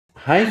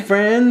Hi,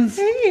 friends.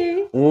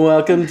 Hey.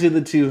 Welcome to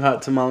the Two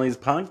Hot Tamales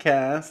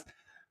podcast.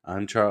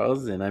 I'm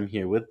Charles and I'm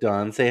here with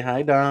Dawn. Say hi,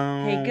 Hey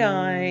Dawn.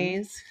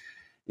 guys.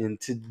 And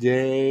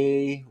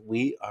today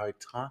we are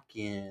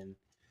talking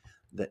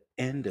the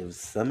end of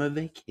summer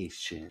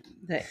vacation.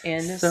 The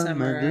end of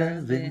Summer summer.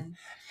 loving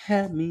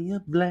had me a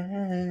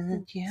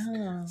blast.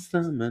 Yeah.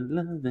 Summer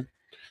loving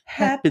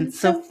happened Happened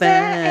so so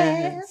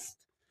fast. fast.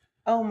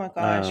 Oh my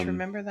gosh, Um,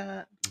 remember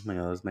that? oh my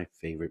God, that was my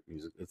favorite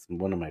music. It's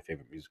one of my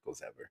favorite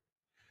musicals ever.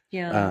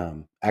 Yeah.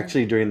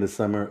 Actually, during the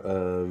summer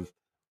of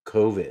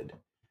COVID,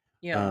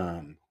 Yeah.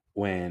 um,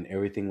 when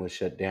everything was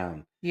shut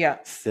down, Yeah.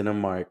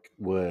 Cinemark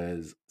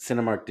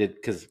did,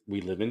 because we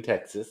live in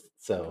Texas,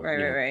 so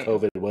Right.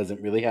 COVID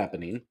wasn't really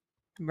happening.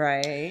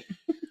 Right.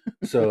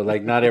 So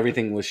like not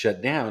everything was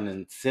shut down,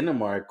 and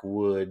Cinemark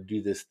would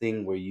do this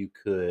thing where you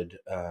could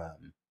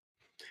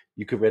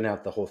rent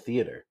out the whole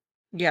theater,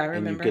 Yeah, I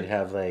and you could remember.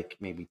 have like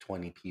maybe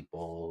 20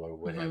 people or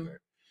Hmm.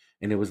 whatever,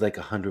 and it was like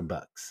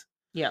 $100.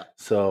 Yeah.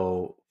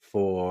 So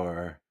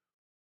for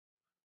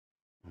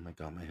Oh my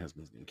God, my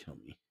husband's gonna kill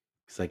me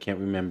because I can't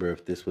remember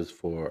if this was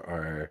for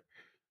our.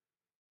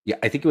 Yeah,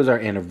 I think it was our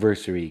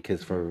anniversary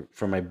because Mhm.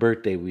 for my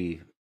birthday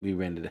we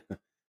rented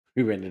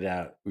we rented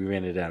out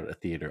a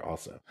theater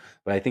also,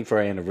 but I think for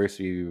our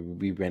anniversary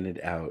we rented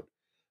out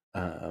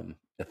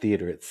a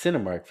theater at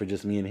Cinemark for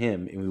just me and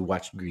him, and we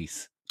watched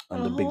Grease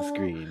on the big Oh,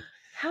 screen.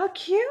 how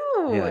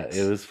Yeah, it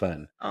cute. was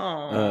fun. Um,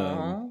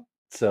 Oh.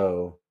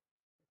 so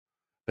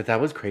But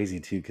that was crazy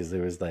too, because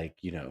there was like,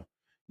 you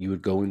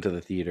would go into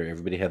the theater,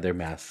 everybody had their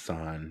masks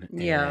on,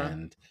 Yeah.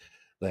 and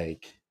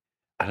like,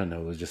 I don't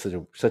know, it was just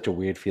such a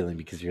weird feeling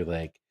because you're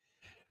like,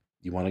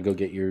 you want to go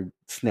get your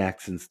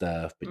snacks and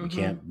stuff, but you Mm-hmm.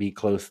 can't be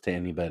close to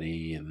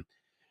anybody, and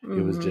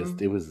it was just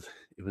Mm-hmm.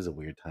 it was a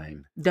weird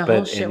time. The whole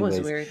But shit was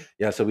anyways, weird.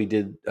 yeah, so we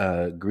did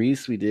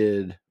Greece, we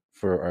did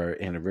for our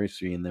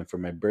anniversary, and then for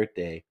my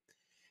birthday,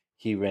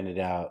 he rented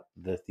out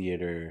the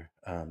theater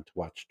to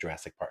watch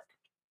Jurassic Park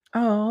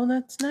Oh,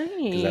 that's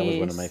because that was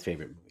one of my nice.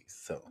 favorite movies.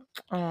 So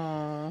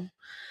Oh,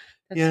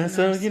 that's so yeah,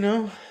 so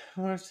nice.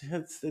 well,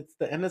 it's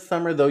the end of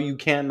summer, though. You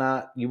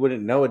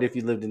wouldn't know it if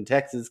you lived in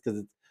Texas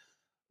because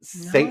it's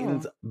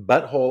Satan's No.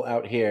 butthole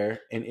out here,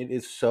 and it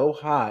is so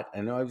hot.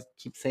 I know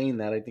keep saying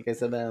that. I think I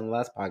said that in the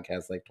last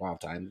podcast like 12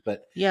 times,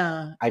 but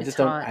Yeah, I it's just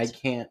don't. I hot.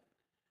 can't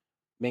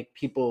make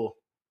people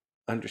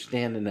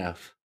understand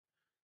enough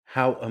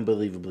how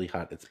unbelievably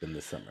hot it's been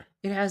this summer.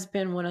 It has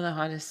been one of the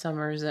hottest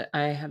summers that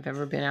I have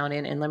ever been out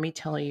in, and let me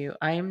tell you,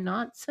 I am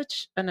not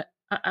such an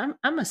I'm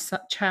a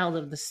child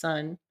of the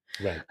sun.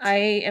 I Right?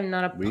 am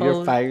not We're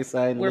opposed. fire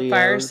sign We're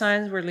fire Leos,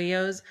 signs. We're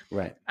Leos.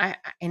 right?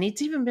 And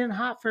it's even been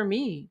hot for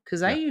me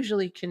because I Yeah,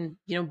 usually can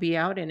be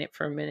out in it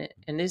for a minute.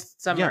 And this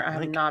summer, yeah. I have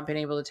Like not been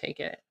able to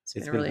take it. It's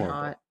been it's been really hot.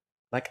 horrible.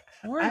 Like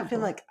I feel Horrible.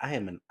 like I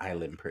am an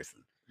island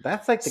person.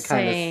 That's like the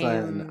kind of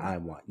sun Same. I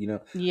want.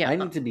 Yeah. I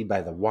need to be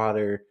by the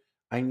water.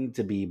 I need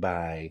to be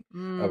by a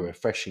Mm,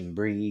 refreshing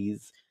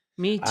breeze.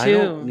 me I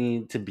don't too.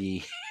 need to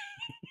be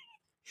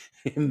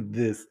in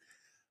this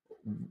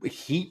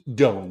heat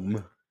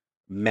dome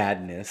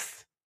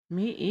madness.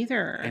 Me And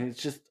either.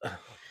 it's just I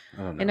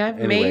don't And know.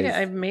 Anyways,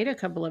 I've made a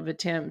couple of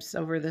attempts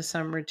over the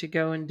summer to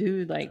go and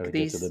do try like to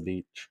get to the these,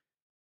 beach.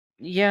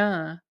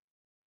 yeah,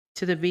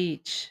 to the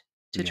beach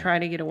to Yeah. try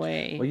to get Well,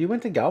 away. you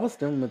went to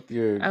Galveston with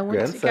your I went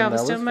to grandson. That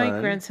was Galveston, my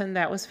fun. grandson,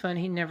 that was fun.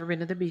 He'd never been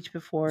to the beach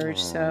before. Aw.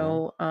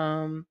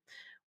 So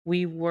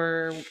we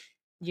were,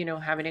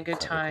 having a good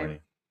Stop time.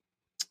 recording.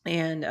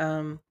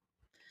 And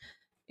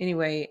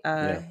anyway,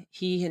 Yeah.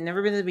 he had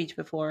never been to the beach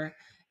before.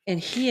 And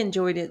he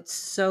enjoyed it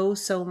so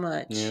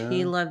much. He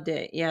Yeah. loved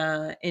it.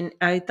 Yeah. And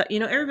I thought,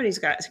 everybody's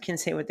got can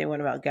say what they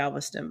want about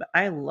Galveston, but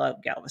I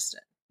love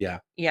Galveston. Yeah.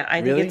 Yeah,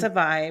 I think it's a Really?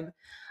 vibe.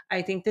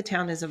 I think the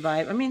town is a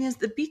vibe. I mean,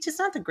 the beach is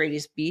not the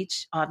greatest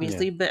beach, Yeah.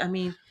 obviously, but I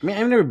mean, I mean,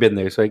 I've never been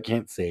there, so I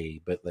can't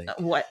say. But like,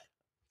 what?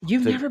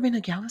 You've to never been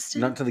to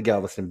Galveston? not to the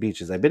Galveston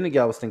beaches. I've been to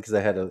Galveston because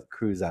I had a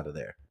cruise out of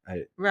there. I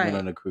went Right.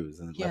 on a cruise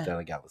and left Yeah. out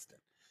of Galveston.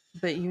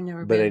 But you've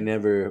never But I been.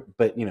 never.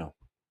 But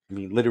I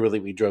mean, literally,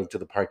 we drove to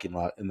the parking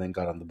lot and then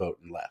got on the boat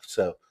and left.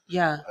 So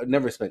Yeah. I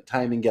never spent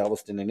time in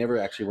Galveston. I never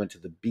actually went to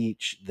the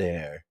beach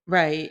there.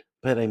 Right.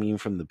 But I mean,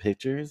 from the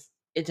pictures,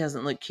 It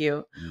doesn't look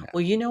cute. no.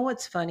 Well, you know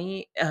what's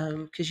funny?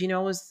 Because I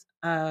was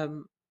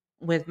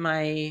with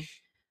my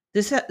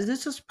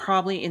this was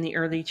probably in the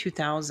early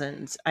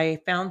 2000s.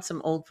 I found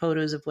some old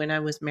photos of when I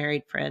was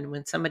married friend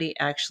when somebody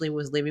actually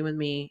was living with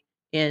me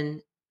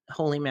in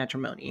holy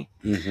matrimony.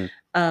 Hmm.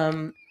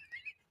 Um,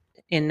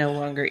 and no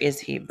longer is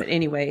he. But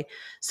anyway,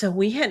 so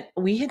we had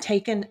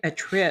taken a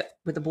trip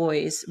with the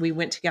boys. We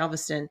went to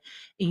Galveston,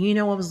 and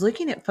I was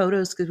looking at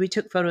photos because we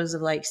took photos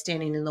of like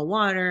standing in the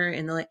water,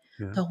 and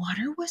Yeah. the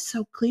water was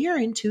so clear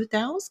in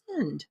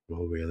 2000.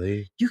 Oh,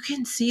 really? You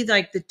can see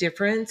like the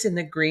difference in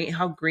the green,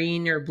 how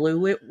green or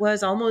blue it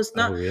was. Almost Oh,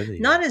 not really?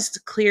 not as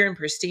clear and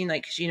pristine,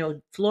 like 'cause,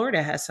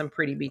 Florida has some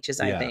pretty beaches,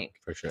 I Yeah, think.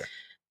 for sure.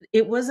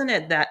 It wasn't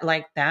at that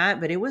like that,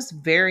 but it was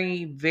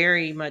very,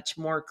 very much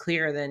more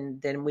clear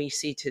than we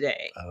see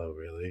today. Oh,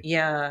 really?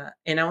 Yeah,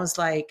 and I was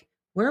like,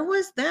 where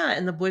was that?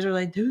 And the boys were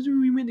like, those were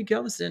we went to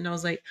Galveston. And I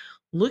was like,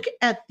 look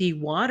at the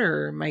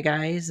water, my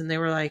guys. And they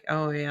were like,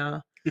 oh,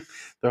 yeah.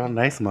 They're all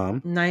nice,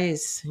 Mom.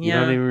 Nice. You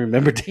don't Yeah. even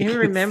remember You taking us to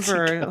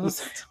remember. I was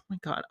Galveston. like, oh my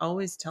God. I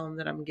always tell them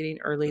that I'm getting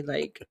early,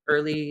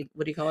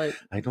 what do you call it?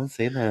 I don't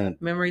say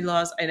that. Memory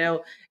loss. I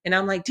know. And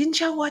I'm like, didn't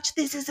y'all watch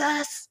This Is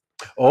Us?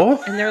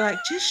 Oh, And they're like,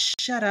 just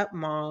shut up,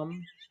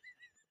 Mom.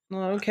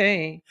 Well,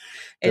 okay.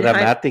 And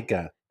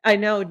dramática. I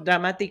know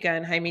Dramatica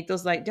and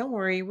Jaimito's like, don't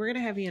worry, we're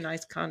gonna have you a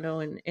nice condo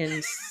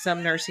in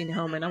some nursing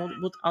home, and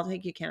I'll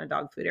take you a can of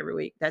dog food every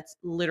week. That's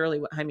literally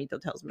what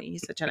Jaimito tells me.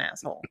 He's such an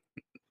asshole.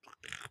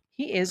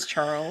 He is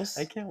Charles.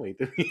 I can't wait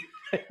to meet.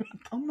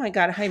 Oh my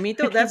God, I Jaimito.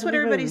 can't That's what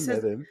believe I everybody haven't met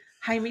says. him.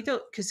 Jaimito,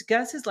 because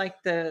Gus is like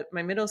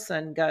my middle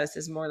son. Gus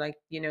is more like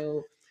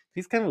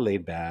He's kind of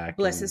laid back.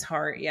 bless his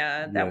heart.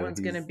 Yeah, that Yeah, one's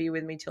gonna be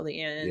with me till the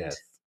end. yes,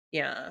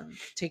 Yeah,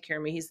 take care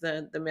of me. He's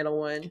the middle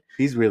one.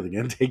 he's really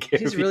gonna take care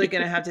He's of really you.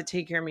 gonna have to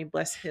take care of me.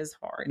 Bless his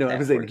heart. No, That I'm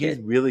poor saying he's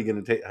kid. really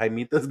gonna take.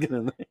 Jaimito's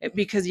gonna.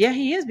 Because yeah,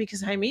 he is.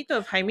 Because Jaimito,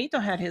 if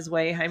Jaimito had his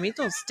way, Jaimito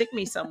will stick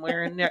me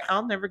somewhere, and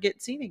I'll never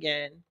get seen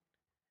again.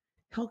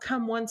 He'll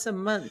come once a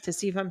month to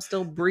see if I'm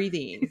still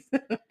breathing,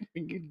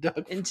 You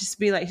dog. and just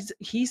be like,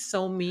 he's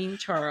so mean,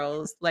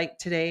 Charles. Like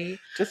today,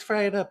 Just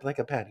fry it up like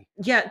a patty.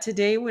 yeah,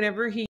 today,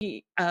 whenever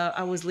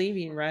I was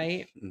leaving,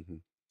 right,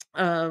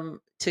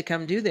 to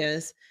come do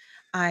this,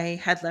 I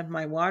had left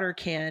my water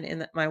can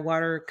in my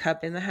water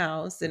cup in the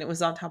house, and it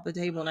was on top of the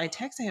table. And I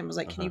texted him, I was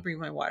like, "Can you bring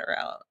my water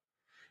out?"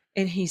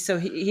 And he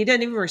doesn't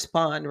even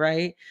respond,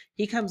 right?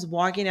 He comes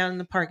walking out in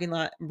the parking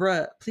lot,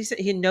 bruh. Please,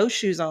 he had no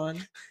shoes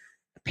on,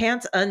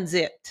 pants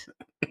unzipped,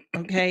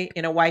 okay,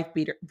 in a wife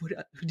beater.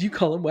 Do you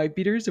call them wife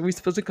beaters? Are we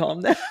supposed to call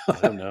them that? I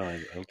don't know. I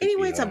don't think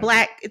Anyway, we it's a are.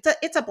 black,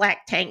 it's a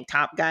black tank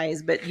top,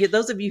 guys. But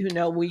those of you who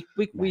know, we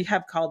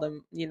have called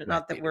them,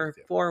 not that we're beaters,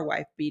 yeah. for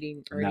wife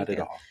beating or Not at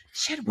anything. all.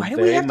 Shit, We're why do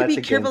we very have to be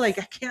much careful? against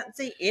Like, I can't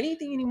say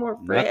anything anymore,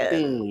 Fred.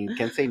 nothing. You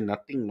can't say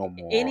nothing no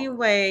more.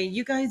 Anyway,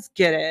 you guys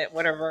get it,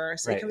 whatever.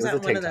 So he Right, it comes was out a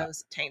in one of tank top.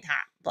 those tank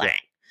top,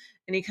 black.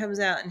 And he comes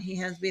out and he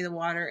hands me the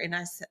water,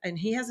 and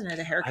he hasn't had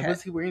a haircut.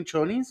 Was he wearing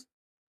chonies?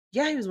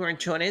 Yeah, he was wearing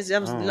chones.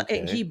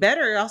 okay. He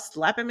better. I'll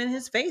slap him in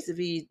his face if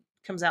he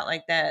comes out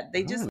like that. They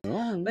I just.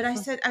 don't know. But I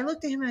said, I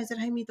looked at him and I said,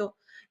 Jaimito,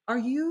 are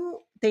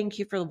you? Thank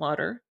you for the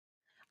water.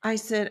 I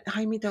said,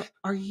 Jaimito,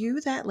 are you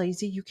that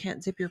lazy you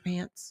can't zip your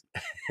pants?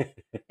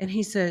 And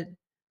he said,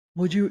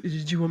 did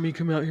you want me to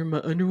come out here in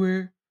my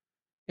underwear?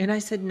 And I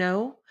said,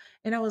 no.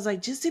 And I was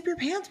like, just zip your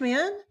pants,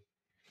 man.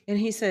 And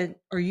he said,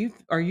 are you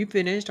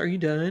finished? Are you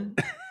done?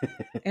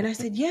 And I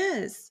said,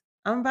 yes.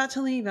 I'm about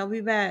to leave. I'll be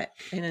back.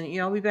 And then,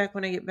 I'll be back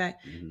when I get back.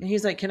 And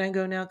he's like, can I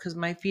go now? Because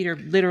my feet are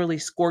literally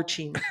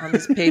scorching on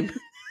this pavement.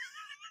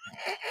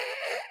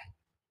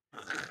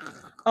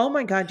 Oh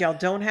my God, y'all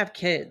don't have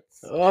kids.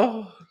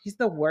 Oh, He's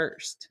the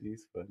worst.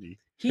 he's funny.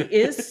 He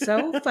is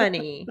so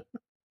funny.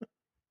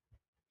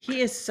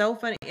 He is so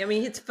funny. I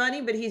mean, it's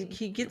funny, but he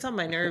gets on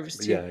my nerves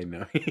too. Yeah, I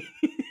know.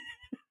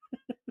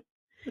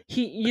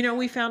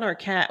 We found our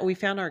cat. We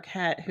found our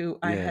cat who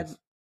I had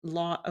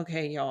Yes.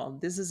 Okay, y'all,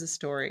 this is a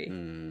story.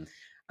 Mm.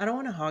 I don't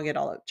want to hog it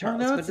all up, Charles,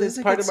 no, but this is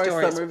a part good of our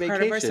story. summer It's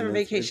part of our summer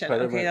vacation. vacation.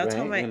 part of Okay, our- I'll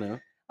tell right,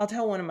 I'll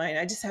tell one of mine.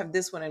 I just have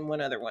this one and one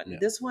other one. Yeah.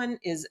 This one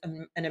is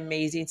an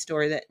amazing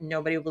story that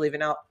nobody will believe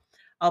in.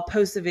 I'll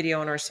post the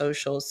video on our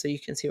socials so you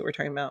can see what we're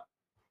talking about.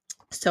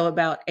 So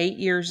about 8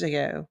 years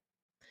ago,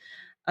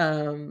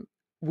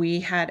 we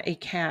had a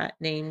cat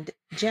named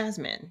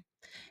Jasmine.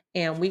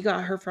 And we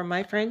got her from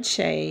my friend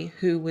Shay,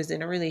 who was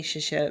in a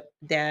relationship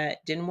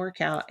that didn't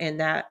work out. And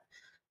that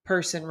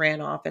person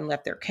ran off and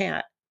left their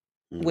cat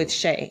with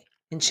Shay.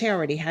 And Shay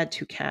already had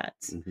 2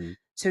 cats. Mm-hmm.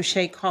 So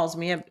Shay calls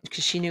me up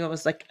because she knew I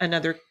was like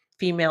another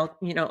female,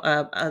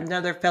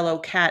 another fellow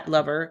cat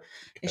lover.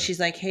 Okay. And she's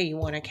like, hey, you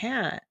want a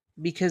cat?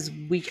 Because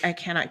I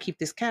cannot keep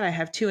this cat. I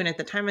have 2. And at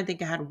the time, I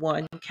think I had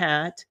 1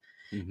 cat.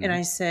 Mm-hmm. And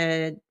I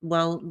said,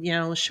 well,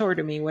 show her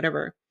to me,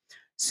 whatever.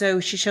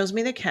 So she shows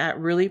me the cat,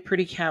 really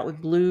pretty cat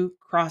with blue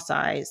cross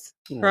eyes.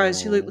 She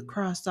looked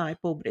cross-eyed,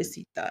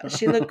 pobrecita.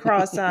 She looked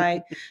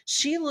cross-eyed.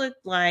 She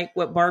looked like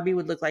what Barbie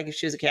would look like if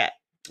she was a cat.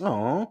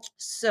 Oh,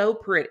 so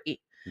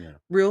pretty. Yeah.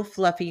 Real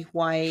fluffy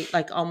white,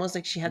 like almost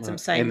like she had some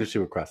and she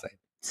was cross-eyed.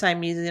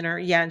 Siamese in her.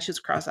 Yeah, and she was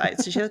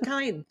cross-eyed. So she had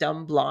kind of like a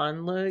dumb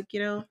blonde look,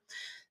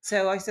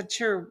 So I said,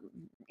 sure,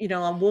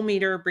 we'll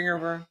meet her, bring her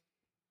over.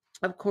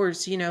 Of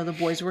course, the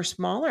boys were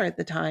smaller at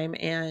the time,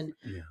 and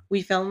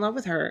we fell in love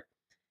with her.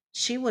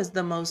 She was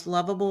the most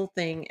lovable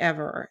thing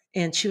ever.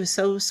 And she was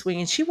so sweet.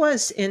 And she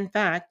was, in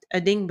fact,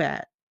 a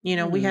dingbat.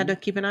 We had to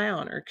keep an eye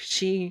on her because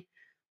she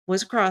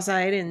was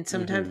cross-eyed. And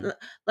sometimes,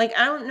 like,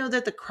 I don't know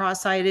that the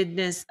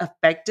cross-eyedness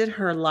affected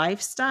her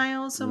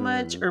lifestyle so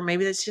much, or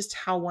maybe that's just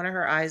how one of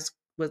her eyes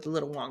was a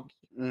little wonky.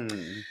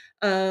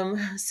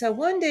 So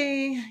one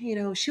day,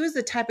 she was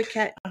the type of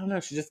cat. I don't know.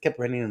 She just kept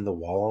running in the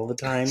wall all the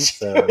time.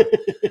 So, but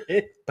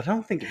I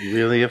don't think it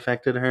really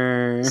affected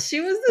her. She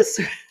was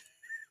the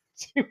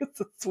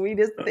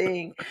sweetest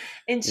thing.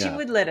 And she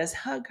would let us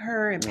hug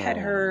her and pet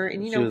her.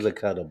 And, she was a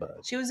cuddle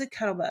bug. She was a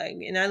cuddle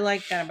bug. And I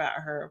like that about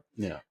her.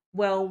 Yeah.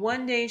 Well,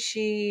 one day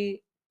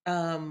she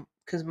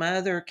because my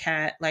other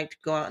cat liked to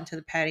go out into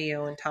the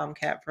patio and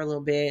Tomcat for a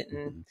little bit,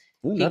 and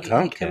Mhm. Ooh, not he'd come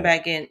Tomcat.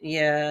 back in.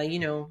 Yeah,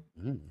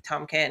 Mm.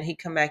 Tomcat, and he'd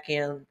come back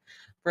in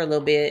for a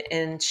little bit,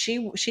 and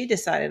she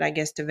decided, I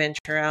guess, to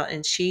venture out,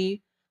 and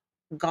she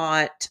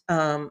got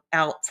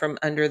out from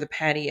under the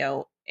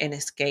patio and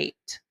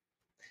escaped,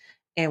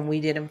 and we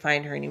didn't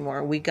find her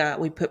anymore. We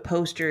put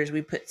posters,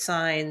 we put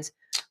signs.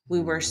 We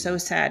were so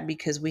Mm. sad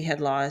because we had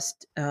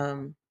lost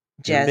Your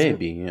Jasmine.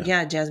 baby, yeah.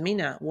 Yeah,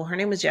 Jasmina. Well, her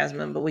name was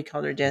Jasmine, but we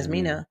called her Mhm,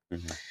 Jasmina.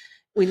 mhm.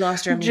 We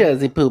lost her.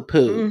 Jazzy poo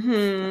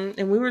poo.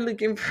 And we were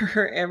looking for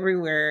her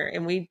everywhere,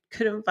 and we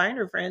couldn't find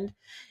her, friend.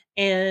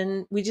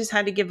 And we just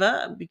had to give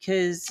up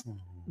because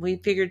we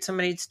figured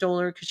somebody had stole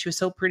her because she was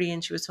so pretty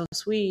and she was so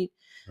sweet.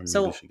 Or maybe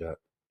So she got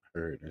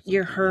hurt or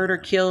you're something, hurt or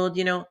yeah.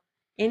 killed.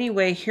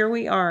 Anyway, here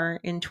we are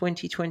in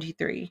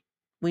 2023.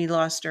 We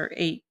lost her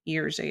 8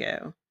 years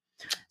ago.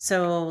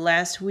 So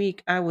last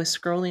week I was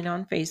scrolling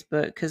on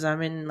Facebook because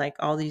I'm in like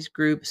all these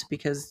groups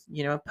because,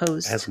 I As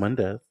post. one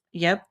does.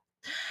 Yep.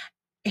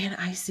 And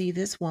I see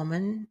this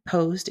woman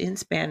post in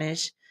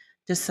Spanish,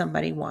 does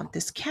somebody want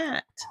this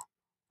cat?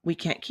 We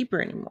can't keep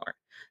her anymore.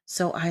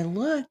 So I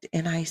looked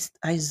and I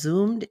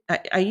zoomed.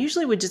 I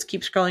usually would just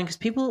keep scrolling because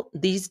people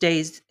these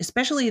days,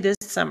 especially this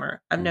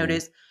summer, I've Mhm.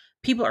 noticed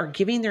people are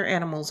giving their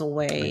animals I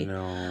away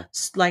know.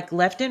 like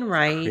left and It's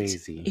right.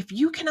 crazy. If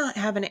you cannot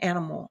have an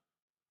animal,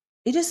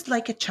 it is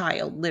like a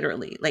child,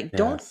 literally. Like,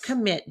 don't Yes.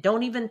 commit.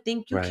 Don't even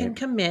think you Right. can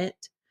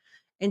commit,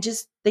 and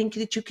just think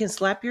that you can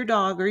slap your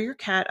dog or your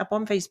cat up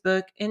on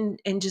Facebook and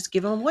just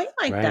give them away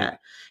like Right. that.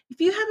 If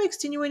you have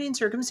extenuating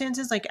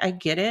circumstances, like, I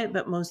get it,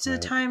 but most of the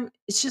Right. time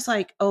it's just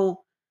like,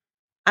 oh,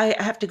 I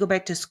have to go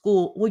back to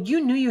school. Well, you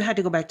knew you had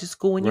to go back to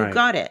school when you Right.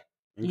 got it,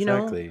 you know?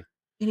 Exactly.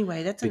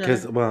 Anyway, that's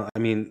Because, another. well, I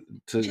mean,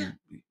 Yeah.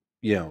 to,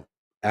 you know,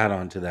 add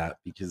on to that,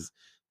 because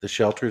the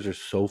shelters are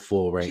so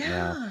full right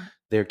now. Yeah.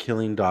 They're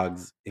killing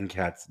dogs and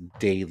cats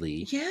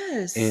daily.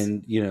 Yes.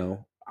 And,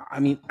 I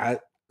mean, I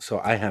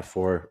have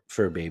 4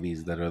 fur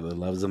babies that are the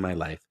loves of my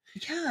life.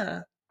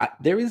 Yeah.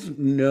 There is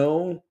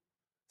no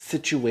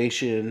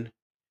situation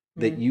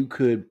that Mm. you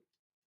could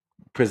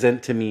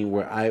present to me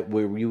where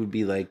you would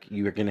be like,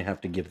 you're gonna have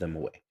to give them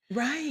away. I'm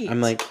Right.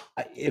 like,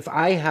 if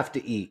I have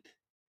to eat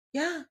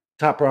Yeah.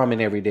 top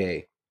ramen every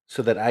day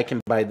so that I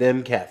can buy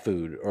them cat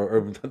food,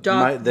 or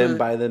Dog food.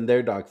 buy them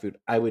their dog food,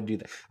 I would do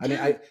that. I mean,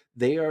 Yeah.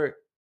 they are,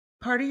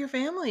 Part of your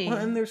well,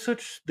 and family.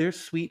 they're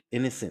sweet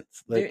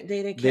innocents. They Like,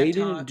 they they can't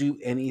didn't talk. do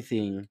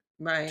anything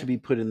to Right. be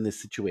put in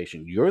this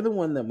situation. You're the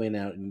one that went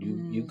out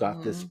and you got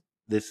Mhm.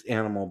 this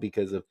animal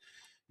because of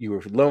you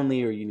were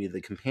lonely or you needed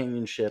the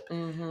companionship.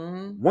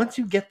 Mhm. Once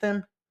you get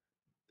them,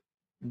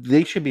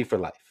 they should be for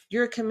life.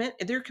 They're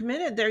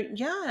committed.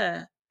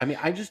 Yeah. I mean,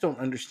 I just don't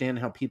understand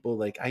how people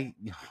like are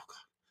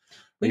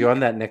Well, you on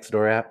that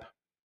Nextdoor app?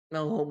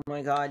 oh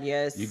my God, You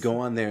yes. go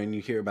on there and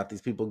you hear about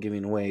these people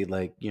giving away,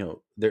 like,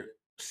 their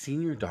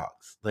senior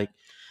dogs. Like,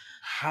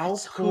 how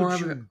It's could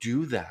horrible. you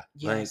do that?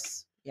 Like,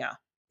 Yes. Yeah.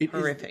 it is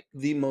Horrific.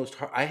 the most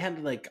I have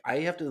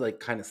to like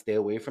kind of stay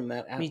away from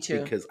that Me app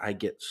too. because I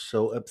get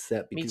so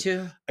upset Me because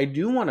too. I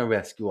do want to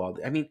rescue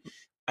I mean,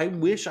 I Mm.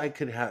 wish I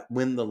could have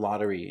win the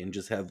lottery and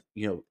just have,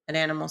 An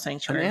animal an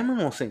sanctuary.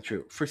 animal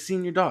sanctuary for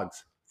senior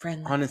dogs.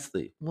 Friendly.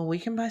 Honestly. Well, we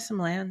can buy some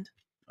land.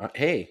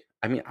 Hey,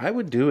 I mean, I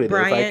would do it if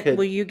I Bryant, will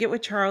could. you get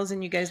with Charles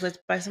and you guys let's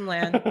buy some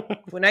land?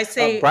 When I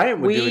say we,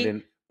 Brian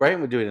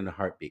would do it in a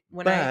heartbeat,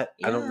 but I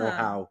don't know yeah.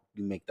 how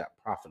you make that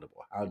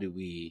profitable. How do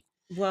we,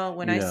 Well,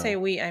 when you I say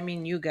know? we, I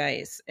mean you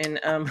guys. And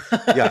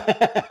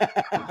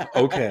Yeah,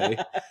 okay.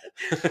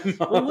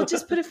 well, we'll No,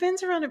 just put a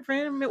fence around it,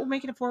 friend. We'll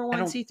make it a I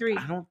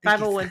 401c3, don't think it's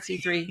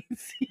 501c3,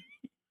 easy. You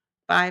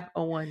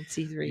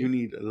 501c3.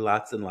 need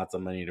lots and lots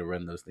of money to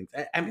run those things.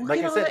 I mean, We'll like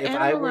get I all said, the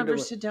animal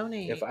lovers to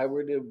donate. if I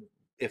were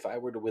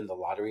to win the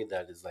lottery,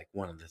 that is like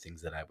one of the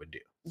things that I would do.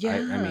 I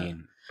Yeah.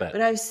 mean, but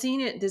But I've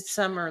seen it this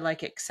summer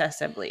like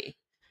excessively.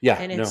 yeah,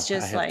 And no, it's I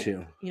just have like,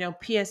 too.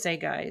 PSA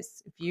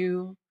guys, if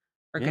you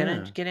are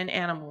gonna Yeah, get an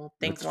animal,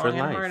 think it's for long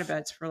and hard life.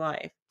 about it's for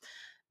life.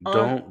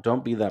 Um,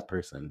 Don't be that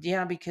person.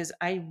 yeah, because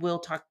I will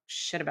talk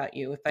shit about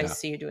you if I Yeah.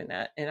 see you doing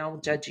that, and I'll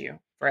Mm, judge you yeah.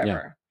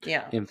 forever.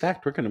 Yeah. In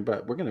fact, we're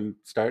gonna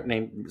start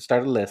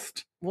a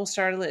list We'll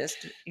start a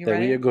list. You that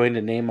we are ready? going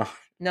to name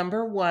off.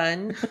 Number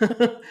one.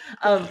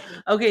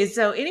 Okay,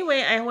 so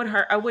anyway, I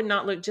would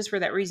not look just for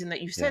that reason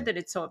that you Yeah. said that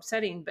it's so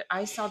upsetting. But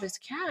I saw this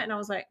cat and I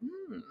was like,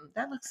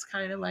 that looks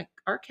kind of like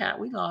our cat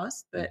we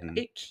lost, but Hmm.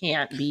 it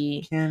can't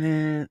be. Can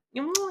it?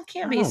 It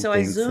can't I be. don't So I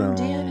think zoomed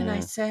in and so.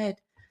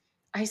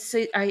 I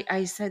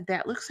said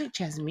that looks like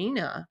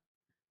Jasmina,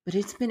 but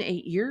it's been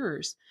 8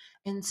 years.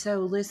 And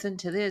so listen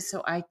to this.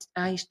 So I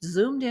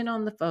zoomed in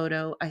on the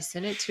photo. I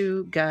sent it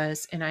to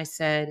Gus and I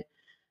said,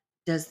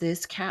 does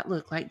this cat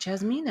look like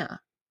Jasmina?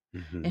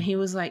 And Hmm. he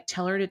was like,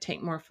 tell her to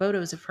take more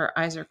photos. If her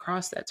eyes are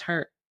crossed, that's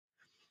her.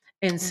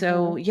 And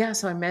so, Mhm. yeah,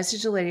 so I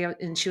messaged the lady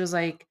and she was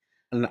like,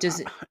 And does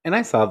it,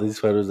 I saw these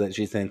photos that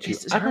she sent you.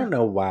 it's I don't her.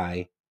 know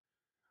why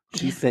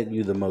she Yeah, sent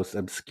you the most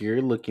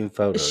obscure looking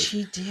photos.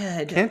 she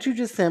did. Can't you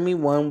just send me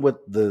one with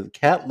the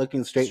cat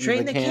looking straight into Straight the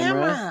in the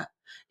camera? camera.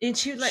 And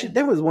she was like,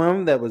 There was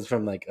one that was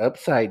from like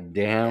upside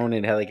down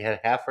and had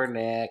half her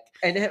neck.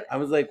 and I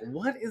was like,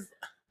 what is?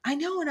 I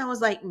know. And I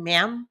was like,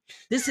 ma'am,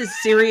 this is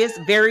serious,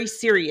 very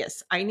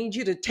serious. I need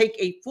you to take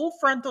a full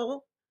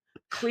frontal, Ooh,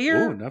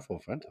 clear, not full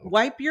frontal.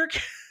 wipe your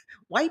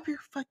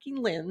fucking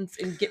lens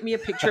and get me a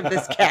picture of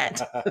this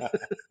cat.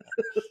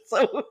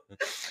 so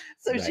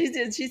she Right.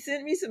 did. She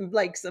sent me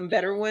some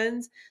better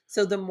ones.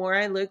 So the more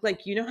I look,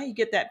 like, you know how you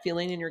get that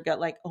feeling in your gut,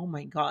 like, oh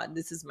my God,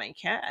 this is my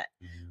cat.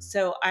 Yeah.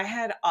 So I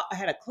had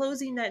a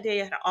closing that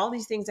day. I had all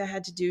these things I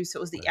had to do. So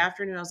it was the Right.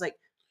 afternoon. I was like,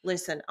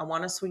 listen, I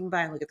want to swing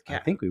by and look at the I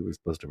cat. think we were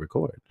supposed to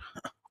record.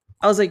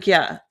 I was like,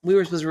 yeah, we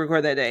were supposed to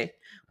record that day. I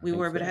We think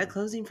were, but I had so.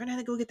 closing. Friend, I had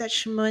to go get that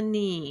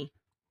shmoney.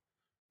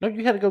 No,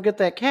 you had to go get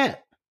that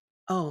cat.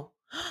 Oh,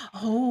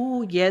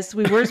 oh yes,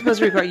 we were supposed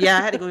to record. Yeah,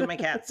 I had to go get my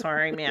cat.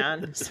 Sorry,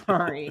 man.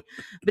 Sorry.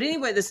 But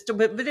anyway,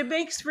 but it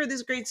makes for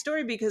this great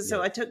story because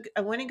so Yes.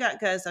 I went and got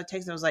Gus. I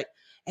texted. I was like,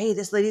 hey,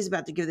 this lady's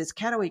about to give this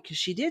cat away because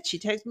she did. She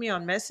texted me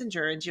on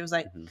Messenger and she was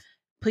like, Mhm.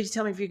 please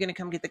tell me if you're going to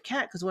come get the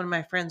cat because one of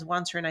my friends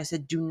wants her. And I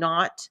said, do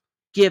not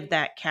give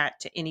that cat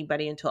to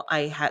anybody until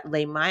I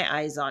lay my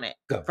eyes on it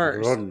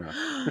first,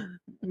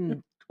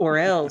 Cabrona. or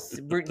else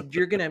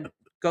you're going to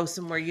go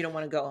somewhere you don't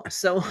want to go.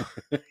 So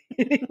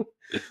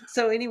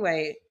so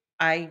anyway,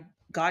 I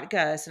got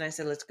Gus and I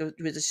said, let's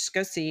just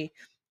go see.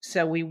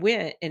 So we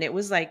went and it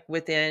was like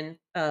within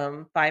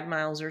 5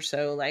 miles or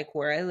so, like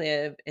where I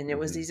live. And it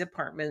was Mhm. these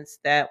apartments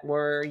that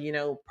were,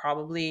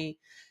 probably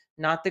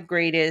not the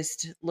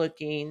greatest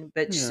looking.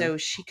 But Yeah. so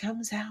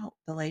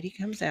the lady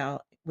comes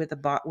out with a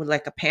box, with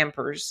like a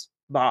Pampers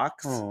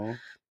box, Oh.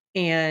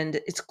 and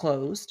it's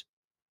closed.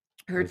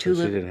 Her Oh, so two she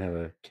little didn't have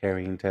a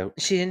carrying tote.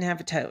 She didn't have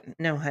a tote.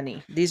 No,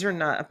 honey. These are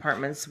not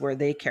apartments where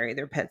they carry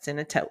their pets in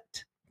a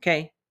tote.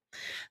 Okay.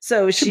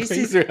 So She she brings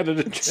sees her out of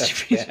the she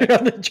trash brings her bag.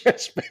 on the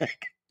trash bag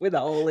with a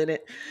hole in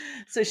it.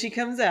 So she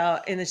comes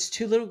out and there's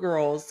two little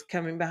girls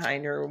coming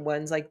behind her.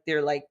 One's like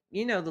they're like,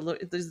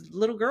 there's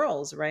little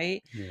girls,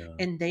 right? Yeah.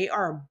 And they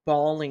are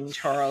bawling,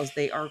 Charles.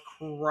 They are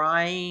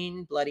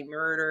crying bloody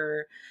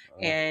murder. Oh.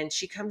 And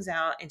she comes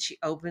out and she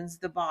opens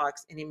the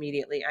box and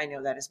immediately I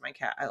know that is my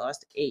cat. I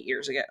lost 8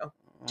 years ago,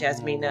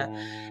 Jasmina.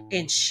 Oh.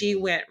 And she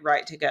went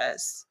right to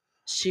Gus.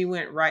 She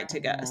went right to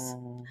Gus.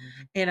 Oh.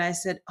 And I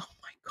said, oh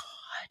my God,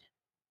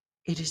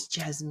 it is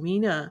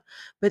Jasmina.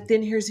 But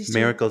then here's these two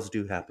Miracles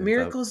do happen,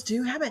 miracles folks.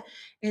 do happen.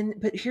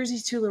 But here's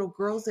these two little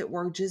girls that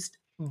were just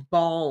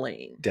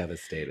bawling.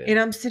 Devastated. And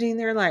I'm sitting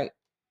there like,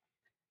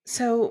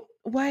 so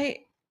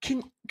why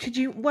could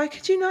you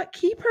not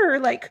keep her?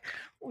 Like,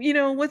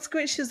 what's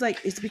going she's like,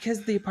 it's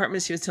because the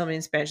apartment, she was telling me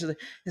in Spanish, she's like,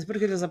 es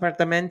porque los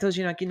apartamentos,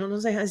 aquí no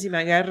nos dejan, si me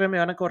agarra, me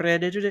van a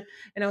correr.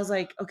 And I was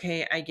like,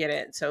 okay, I get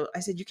it. So I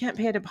said, you can't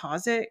pay a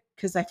deposit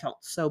because I felt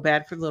so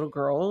bad for little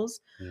girls.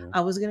 Yeah. I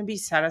was going to be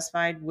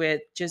satisfied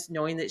with just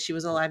knowing that she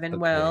was alive and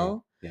Okay.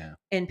 well Yeah.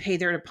 and pay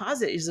their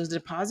deposit. Is the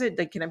deposit,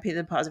 like, can I pay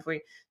the deposit for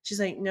you? She's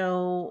like,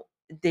 no,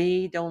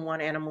 they don't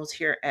want animals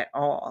here at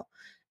all.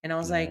 And I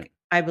was Right. like,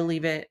 I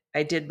believe it.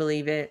 I did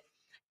believe it.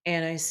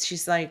 And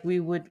she's like, we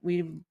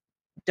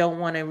don't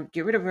want to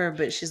get rid of her,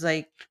 but she's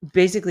like,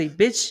 basically,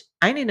 bitch,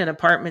 I need an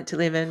apartment to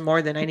live in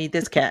more than I need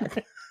this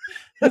cat.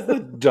 As the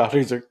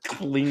daughters are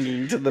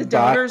clinging to the The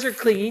daughters box.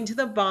 are clinging to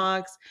the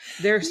box.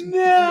 There's they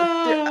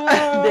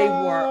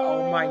were,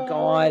 oh my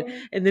God.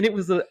 No. And then it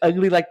was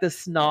ugly like the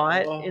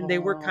snot. And they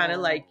were kind of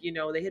like,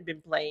 Oh. they had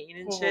been playing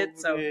and shit.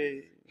 So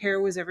Pobre. hair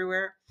was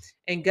everywhere.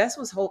 And Gus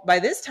was by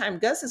this time,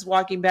 Gus is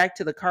walking back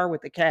to the car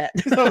with the cat.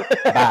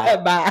 Bye.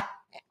 Bye.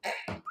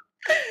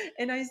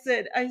 And I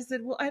said,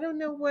 well, I don't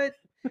know what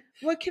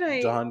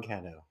can Don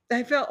Cano,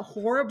 I felt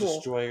horrible.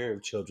 destroyer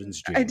of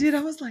children's I dreams. did.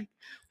 I was like,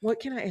 what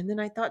can I? And then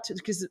I thought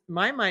because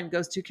my mind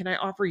goes to, can I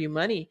offer you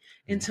money?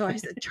 And so I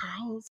said,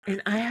 Charles,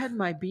 and I had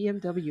my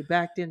BMW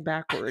backed in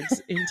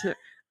backwards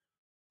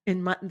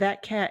and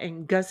that cat,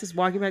 and Gus is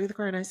walking back to the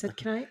car. And I said,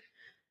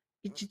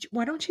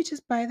 why don't you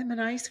just buy them an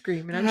ice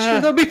cream? And I'm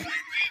sure they'll be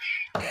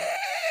fine.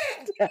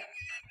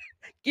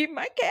 Give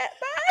my cat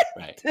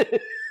Right. back.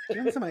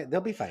 Give them somebody.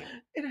 They'll be fine.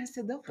 And I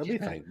said, They'll be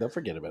fine. They'll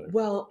forget about it.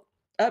 Well,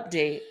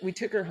 update. We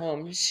took her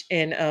home,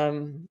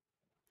 and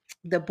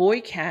the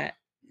boy cat,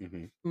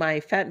 Mm-hmm.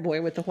 my fat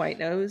boy with the white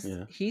nose,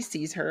 Yeah. he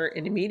sees her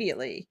and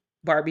immediately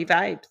Barbie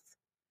vibes.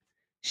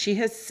 He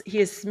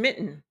is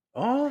smitten.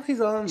 Oh, he's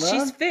all in love.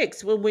 She's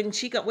fixed. Well, when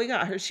we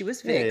got her, she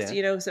was fixed,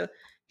 Yeah. so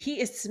he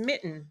is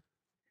smitten.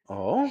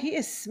 Oh, He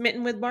is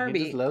smitten with he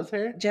Barbie. just loves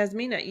her.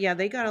 Jasmina. Yeah,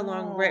 they got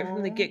along right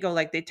from the Aw. get-go.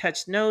 Like they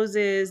touched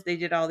noses, they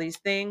did all these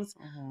things.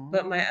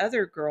 But my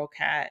other girl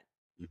cat,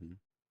 Mm-hmm.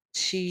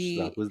 she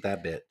That was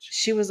that bitch.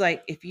 she was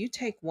like, if you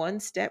take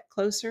one step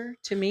closer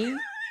to me,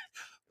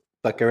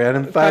 Fuck around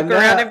and fuck find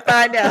around out. and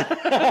find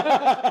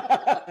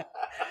out.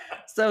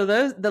 So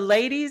the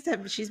ladies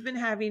she's been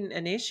having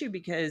an issue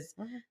because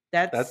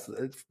that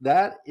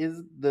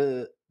is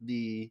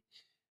the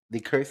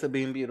curse of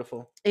being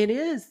beautiful. it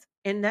is.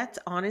 And that's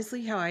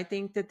honestly how I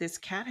think that this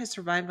cat has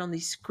survived on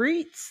these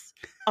streets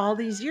all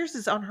these years,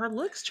 is on her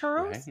looks,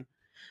 Charles. Right.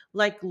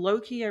 Like low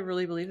key, I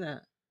really believe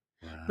that.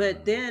 But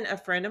Wow. then a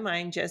friend of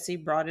mine, Jesse,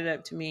 brought it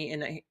up to me,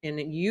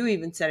 and you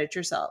even said it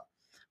yourself.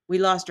 We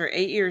lost her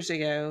 8 years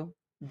ago.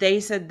 They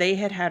said they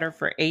had her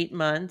for 8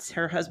 months.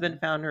 Her husband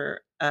found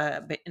her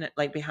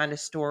like behind a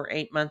store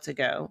 8 months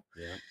ago.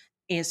 Yeah.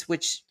 Is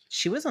which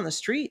she was on the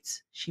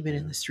streets. She'd been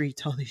in Yeah. the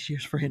streets all these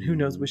years, friend. Who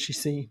knows what Mhm. she's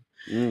seen?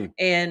 Mm.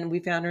 And we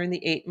found her in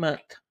the 8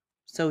 month.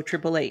 So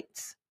triple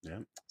eights. Yeah.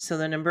 So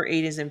the number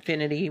eight is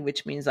infinity,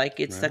 which means like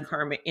it's the Right.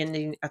 karmic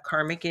ending, a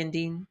karmic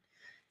ending.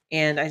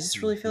 And I just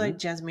really feel Mhm. like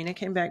Jasmina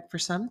came back for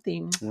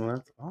something. Well,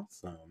 that's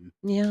awesome.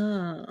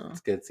 Yeah.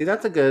 That's good. See,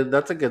 that's a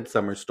good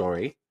summer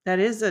story. That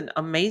is an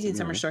amazing You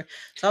summer know, story.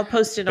 So I'll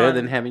post it better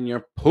than on having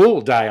your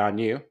pool die on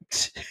you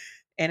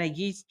and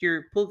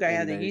your pool guy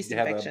had and a yeast you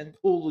have a infection.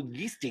 pool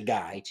yeasty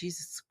guy.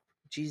 Jesus,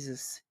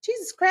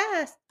 Jesus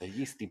Christ. The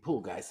yeasty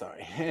pool guy.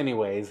 Sorry.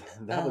 Anyways,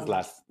 that was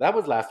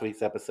Um, last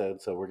week's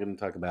episode. So we're going to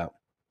talk about.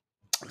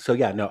 So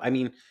yeah, no, I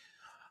mean,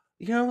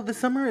 the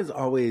summer is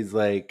always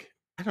like,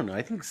 I don't know.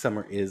 I think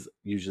summer is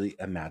usually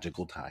a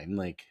magical time,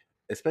 like,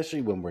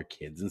 especially when we're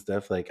kids and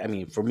stuff. Like, I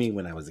mean, for me,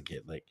 when I was a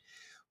kid, like,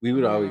 we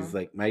would always, mhm,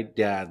 like, my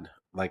dad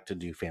liked to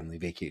do family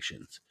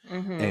vacations.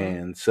 mhm,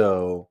 And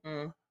so,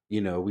 mm.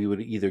 we would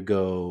either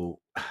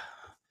go,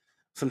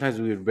 sometimes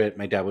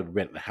my dad would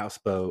rent a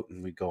houseboat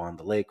and we'd go on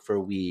the lake for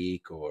a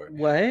week, or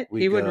What?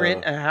 He we'd would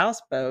rent go, a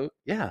houseboat.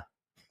 yeah,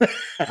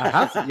 a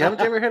house. I'm You haven't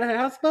you ever heard of a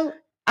houseboat?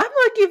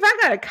 lucky if I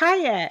got a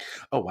kayak,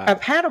 Oh, a wow.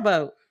 paddle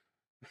boat.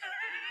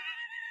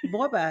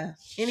 Boy, bye.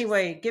 She's,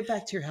 Anyway, get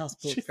back to your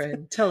houseboat, she's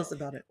friend. Tell us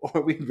about it.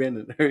 Or we'd get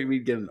an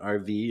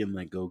RV and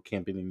like go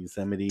camping in Don't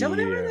Yosemite.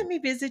 ever Or let me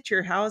visit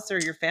your house or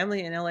your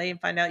family in LA and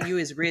find out you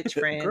is rich,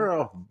 friend.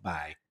 girl,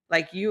 bye.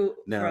 Like you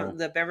No. from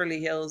the Beverly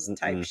Hills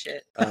type Mm-mm.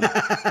 shit. Um,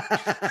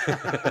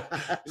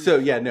 so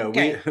yeah, no,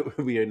 we Okay.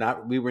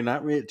 we were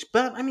not rich,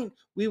 but I mean,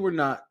 we were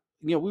not.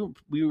 We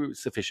were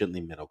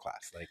sufficiently middle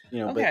class, like,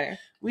 but Okay.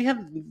 we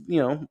had,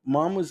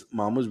 mom was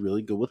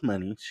really good with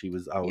money. She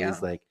was always Yeah.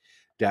 like,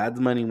 dad's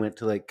money went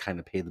to like kind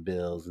of pay the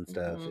bills and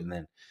stuff, Mhm. and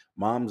then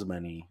mom's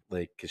money,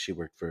 like, because she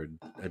worked for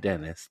a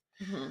dentist,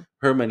 Mhm.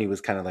 her money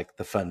was kind of like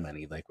the fun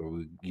money, like where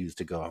we used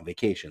to go on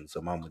vacation.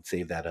 So mom would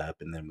save that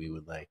up, and then we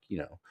would, like,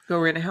 Go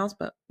rent a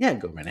houseboat. yeah,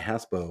 go rent a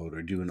houseboat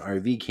or do an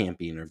RV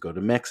camping or go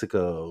to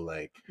Mexico,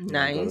 like, go to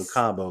Nice.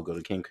 Cabo, go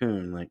to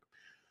Cancun, like,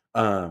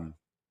 um,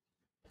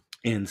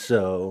 and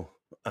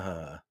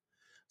uh,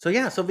 so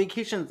yeah, so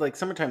vacations, like,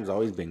 summertime's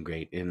always been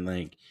great, and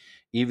like,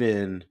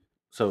 even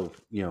so,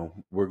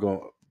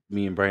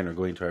 me and Brian are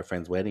going to our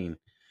friend's wedding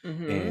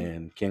Mhm.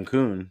 in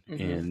Cancun Mhm.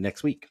 in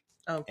next week,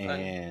 Oh, fun.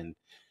 and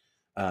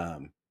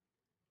um,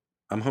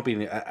 I'm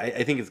hoping,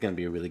 I think it's gonna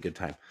be a really good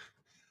time.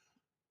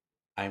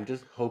 I'm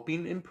just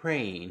hoping and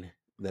praying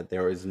that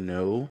there is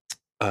no,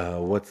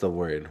 what's the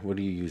word? What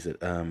do you use it?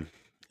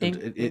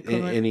 Inclement.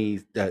 Any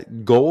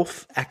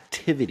Gulf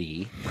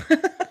activity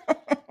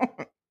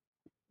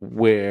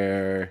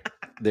where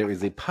there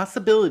is a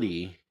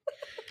possibility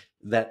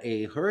that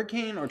a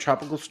hurricane or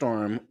tropical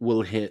storm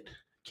will hit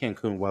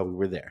Cancun while we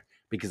were there.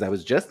 Because I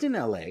was just in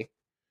LA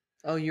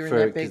Oh, you're in for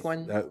that big because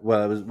one?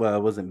 I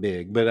wasn't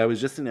big, but I was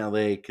just in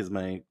LA because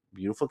my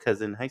beautiful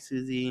cousin, hi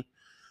Susie,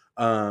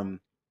 um,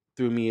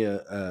 threw me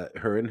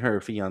her and her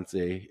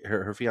fiance.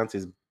 Her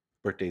fiance's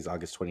birthday is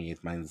August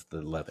 28th. Mine's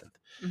the 11th.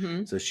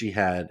 Mhm. So she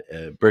had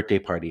a birthday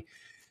party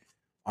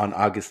on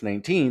August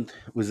 19th,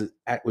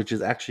 which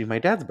is actually my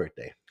dad's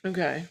birthday.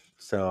 Okay.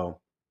 So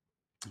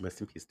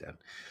rest in peace, Dad.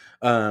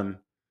 Um,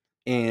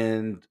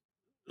 and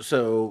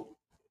so,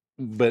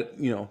 but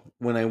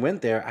when I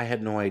went there, I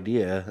had no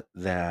idea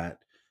that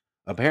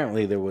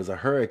apparently there was a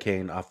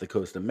hurricane off the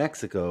coast of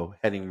Mexico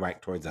heading right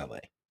towards LA.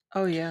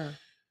 Oh, yeah.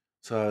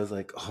 So I was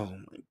like, "Oh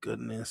my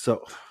goodness!"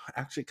 So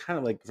actually, kind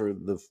of like for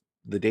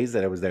the days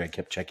that I was there, I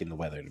kept checking the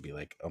weather to be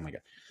like, "Oh my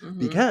god," Mhm.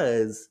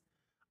 because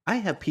I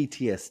have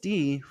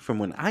PTSD from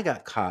when I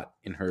got caught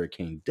in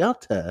Hurricane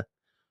Delta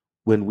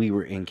when we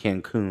were in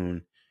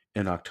Cancun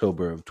in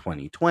October of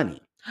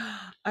 2020.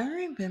 I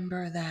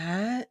remember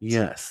that.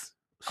 Yes.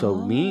 So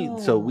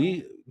Oh.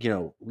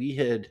 we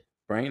had,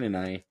 Brian and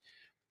I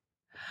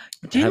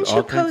had Didn't you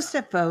all kinds. post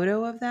a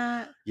photo of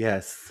that?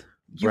 Yes,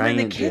 You were in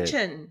the Brian did.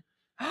 kitchen.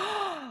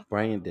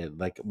 Brian did.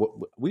 Like,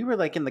 we were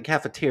like in the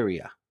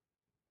cafeteria.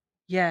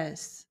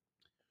 Yes.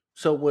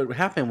 So what had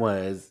happened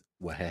was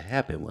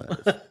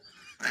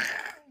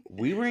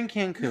we were in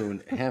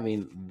Cancun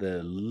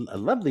having a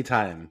lovely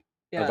time of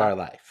Yeah. our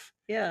life.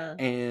 Yeah.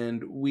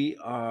 And we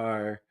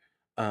are,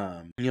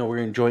 we're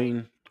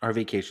enjoying our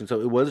vacation.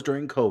 So it was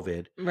during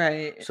COVID.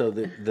 Right. So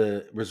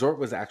the resort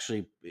was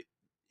actually,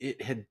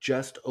 it had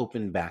just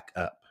opened back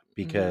up Mhm.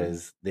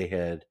 because they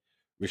had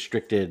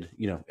restricted,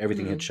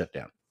 everything had Mhm. shut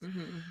down.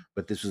 Mhm.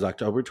 But this was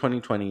October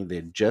 2020. They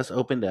had just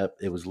opened up.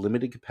 It was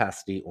limited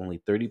capacity. Only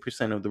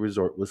 30% of the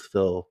resort was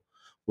full.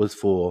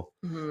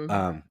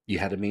 Mhm. You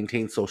had to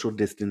maintain social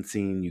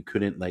distancing. You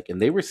couldn't, like,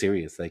 and they were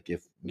serious. Like,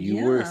 if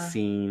you were Yeah.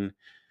 seen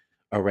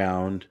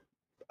around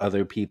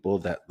other people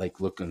that like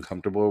look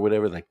uncomfortable or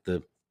whatever, like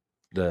the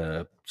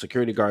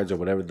security guards or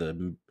whatever,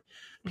 the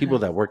people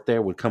Okay. that work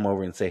there would come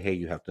over and say, "Hey,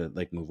 you have to,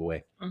 like, move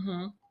away."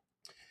 Mhm.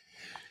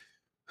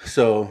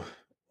 So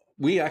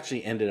we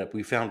actually ended up.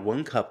 We found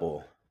one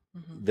couple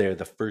Mhm. there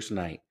the first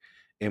night,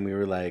 and we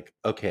were like,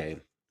 okay,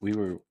 we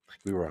were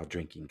we were all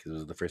drinking because it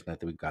was the first night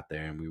that we got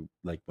there, and we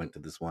like went to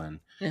this one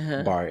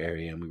Uh-huh. bar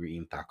area, and we were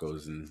eating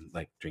tacos and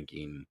like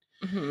drinking.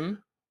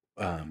 Mhm.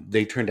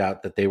 They turned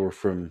out that they were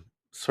from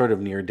sort of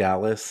near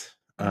Dallas.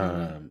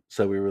 Mhm.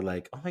 So we were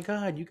like, oh my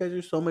God, you guys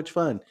are so much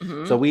fun. So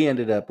Mhm. we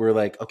ended up, we're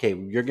like, okay,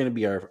 you're going to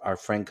be our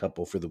friend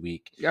couple for the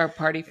week. Our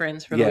party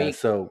friends for the Yeah. week.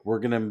 So we're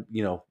going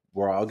to,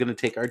 we're all going to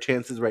take our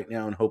chances right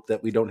now and hope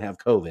that we don't have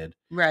COVID,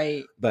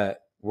 Right.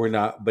 but we're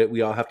not, but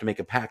we all have to make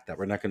a pact that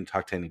we're not going to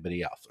talk to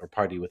anybody else or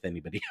party with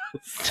anybody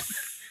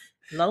else.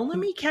 Lord, let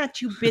me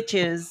catch you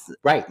bitches.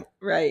 Right.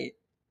 Right.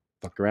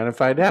 Fuck around and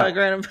find Fuck out.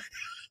 around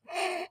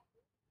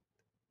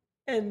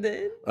and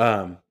then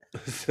Um,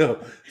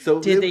 so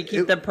did they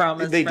keep the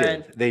promise, they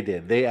friend? did, they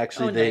did. They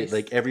actually, Oh, they nice.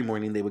 like every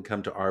morning they would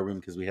come to our room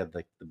because we had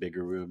like the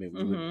bigger room, and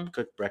we would Mhm.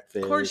 cook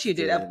Of course you breakfast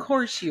did. Of and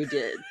course you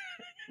did.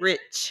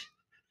 Rich.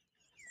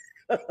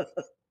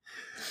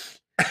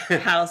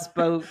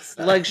 Houseboats,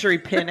 luxury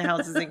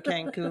penthouses in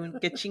Cancun.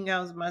 Que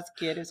chingados más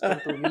quieres con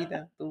tu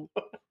vida, tú?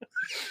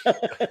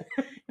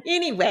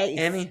 Anyways.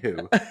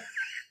 anywho,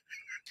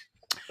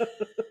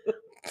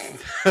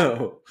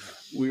 so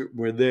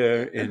we're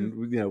there, and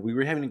we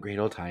were having a great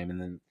old time,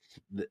 and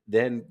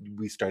then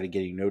we started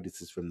getting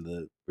notices from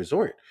the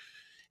resort.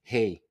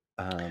 Hey,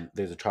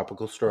 there's a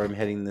tropical storm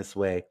heading this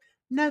way.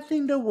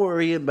 Nothing to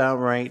worry about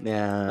right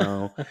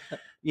now.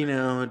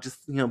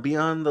 Just be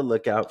on the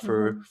lookout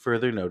for Mhm.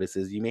 further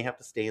notices. You may have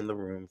to stay in the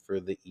room for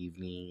the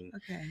evening.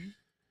 Okay.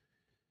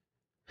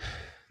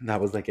 That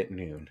was like at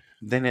noon.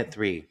 Then at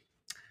 3.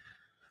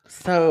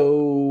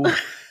 So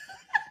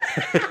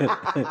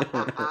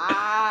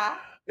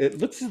it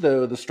looks as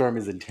though the storm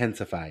is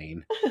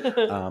intensifying.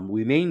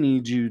 We may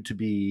need you to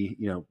be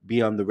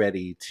on the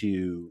ready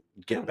to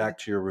get back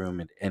to your room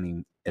at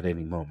any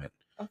moment.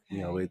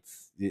 Okay.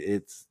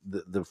 It's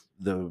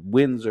the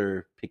winds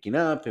are picking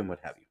up and what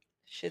have you.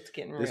 Shit's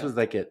getting This was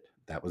real.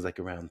 that was like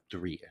around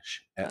 3ish.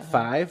 At Uh-huh.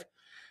 5,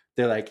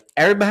 they're like,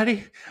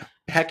 everybody,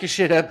 pack your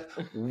shit up.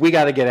 We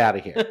got to get out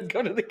of here.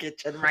 Go to the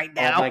kitchen right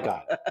Oh now. my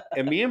God.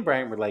 And me and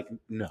Brian were like,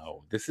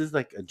 no, this is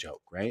like a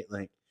joke, right?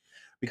 Like,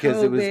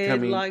 because it was COVID,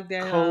 coming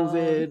lockdown.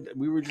 COVID.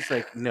 We were just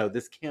like, no,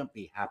 this can't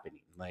be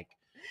happening. Like,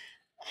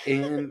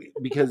 and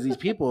because these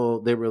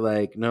people, they were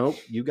like, nope,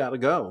 you got to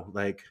go.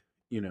 Like,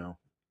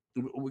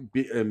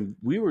 and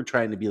we were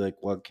trying to be like,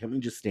 well, can we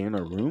just stay in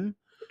our room?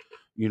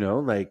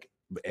 Like,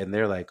 and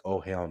they're like, oh,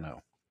 hell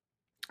no.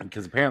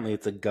 Because apparently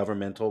it's a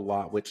governmental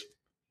law, which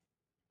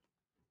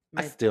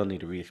I Med- still need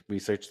to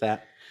research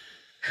that.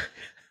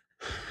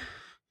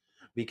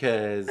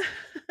 Because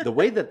the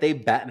way that they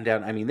batten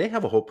down, I mean, they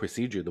have a whole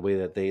procedure, the way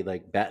that they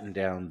like batten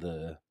down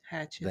the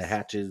Hatches.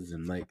 hatches,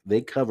 and like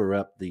they cover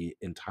up the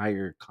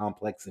entire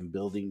complex and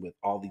building with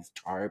all these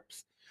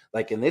tarps.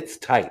 Like, and it's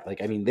tight.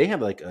 Like, I mean, they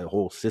have like a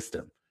whole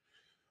system.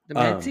 The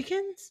Um,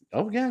 Mexicans?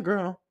 oh yeah,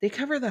 girl. They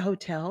cover the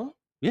hotel?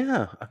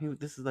 Yeah. I mean,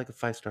 this is like a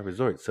 5-star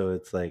resort. So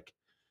it's like,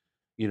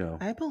 you know,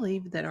 I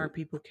believe that our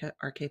people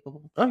are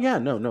capable. oh yeah,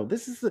 no.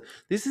 This is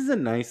a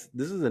nice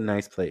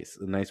place,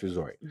 a nice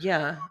resort.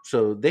 Yeah.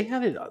 So they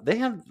had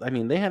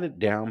it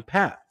down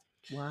pat.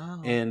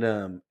 Wow.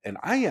 And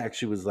I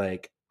actually was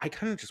like, I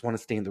kind of just want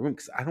to stay in the room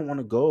because I don't want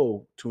to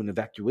go to an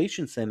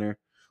evacuation center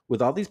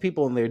with all these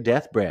people in their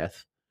death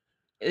breath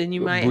And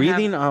you might have.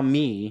 breathing on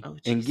me Oh,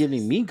 and giving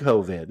Jesus. me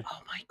COVID. Oh,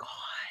 my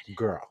God.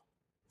 Girl,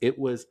 it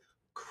was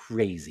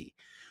crazy.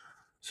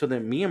 So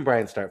then me and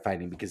Brian start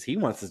fighting because he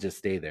wants to just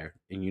stay there,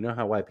 and you know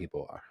how white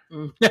people are.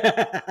 Mm.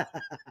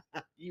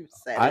 You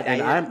said I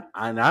it.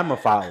 and I'm a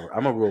follower.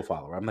 I'm a rule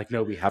follower. I'm like,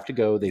 no, we have to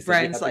go. They said we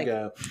Brian's have to like,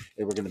 go,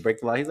 and we're gonna break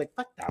the law. He's like,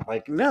 fuck that. I'm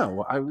like,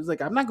 no. I was like,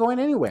 I'm not going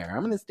anywhere.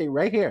 I'm gonna stay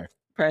right here.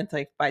 fight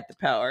the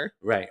power.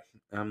 Right.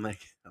 I'm like,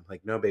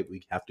 no, babe,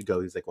 we have to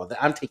go. He's like, well,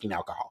 I'm taking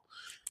alcohol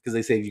because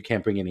they say you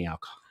can't bring any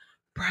alcohol.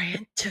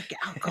 Brian took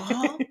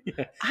alcohol.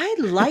 Yeah. I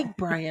like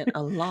Brian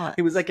a lot.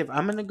 He was like, if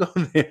I'm gonna go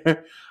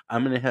there,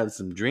 I'm gonna have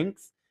some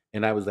drinks.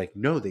 And I was like,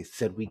 no, they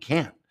said we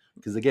can't.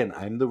 Because again,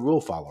 I'm the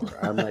rule follower.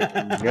 I'm like,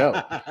 no,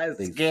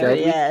 they said Scary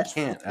we ass.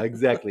 can't.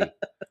 Exactly.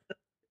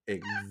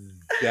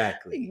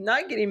 Exactly.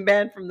 Not getting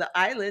banned from the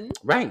island.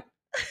 Right.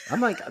 I'm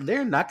like,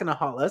 they're not gonna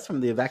haul us from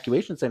the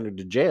evacuation center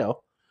to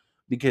jail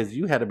because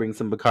you had to bring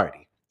some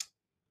Bacardi.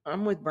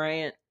 I'm with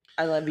Bryant.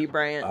 I love you,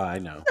 Bryant. I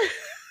know.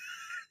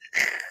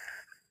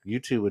 You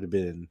two would have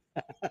been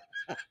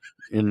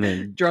in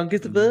the Drunk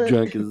as a bug.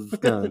 drunk as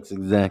skunks.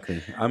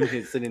 Exactly. I'm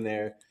just sitting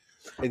there.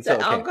 And so,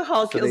 The okay,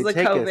 alcohol so kills they the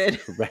take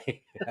COVID.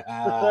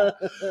 us,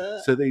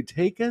 right? So they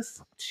take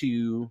us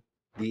to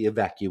the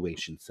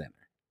evacuation center,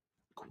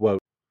 quote,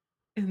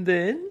 And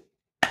then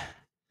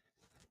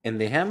and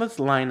they have us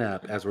line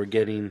up as we're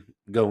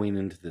going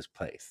into this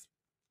place.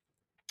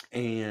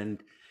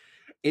 And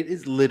it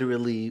is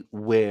literally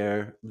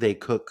where they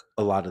cook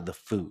a lot of the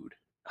food.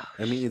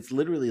 I mean, it's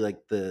literally like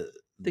the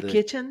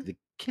kitchen? the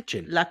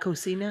kitchen, La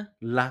cocina.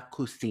 la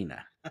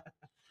cocina.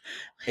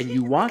 And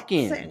you walk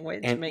in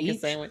Sandwich. and Make a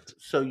sandwich.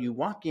 so you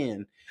walk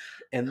in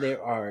and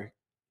there are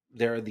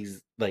there are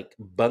these like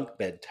bunk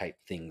bed type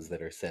things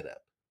that are set up,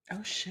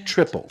 Oh shit.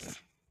 triples.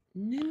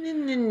 No, no,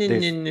 no, no,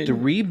 There's no, no, no.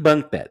 3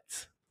 bunk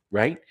beds,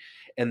 right?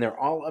 And they're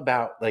all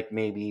about like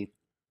maybe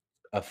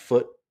a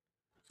foot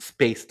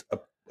spaced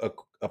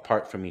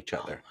apart from each Oh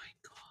other. my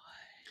god.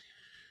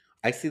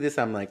 I see this,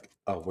 I'm like,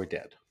 oh, we're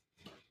dead.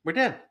 We're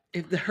dead.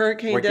 If the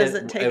hurricane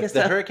doesn't take If us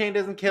the up. hurricane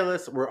doesn't kill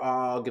us, we're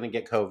all gonna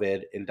get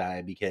COVID and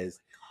die because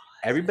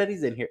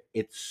everybody's in here.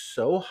 It's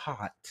so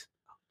hot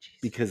Jesus.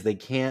 because they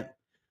can't.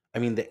 I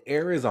mean, the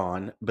air is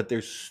on, but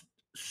there's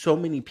so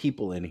many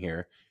people in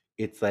here.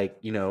 It's like,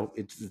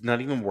 it's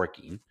not even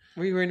working.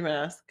 Were you wearing a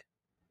mask?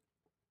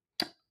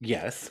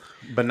 Yes,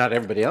 but not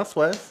everybody else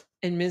was.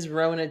 And Ms.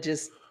 Rona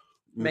just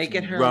Miss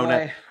making her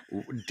Rona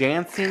way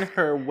dancing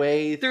her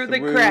way through through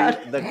the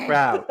crowd. the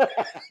crowd.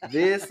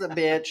 This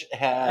bitch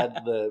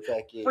had the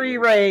Free fucking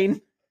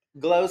reign.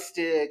 glow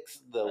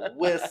sticks, the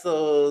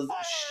whistles.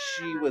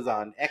 She was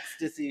on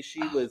ecstasy.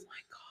 She Oh was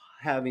my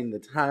god. having the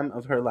time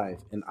of her life,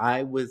 and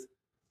I was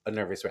a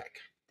nervous wreck.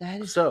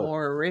 That is So,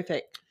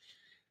 horrific.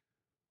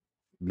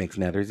 makes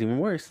matters even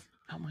worse.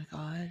 Oh my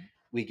god.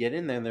 We get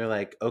in there, and they're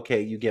like,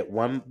 "Okay, you get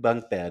 1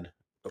 bunk bed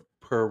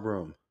per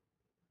room."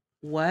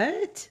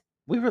 What?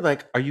 We were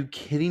like, "Are you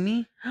kidding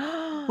me?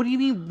 What do you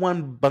mean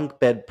 1 bunk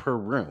bed per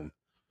room?"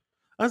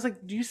 I was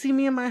like, "Do you see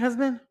me and my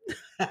husband?"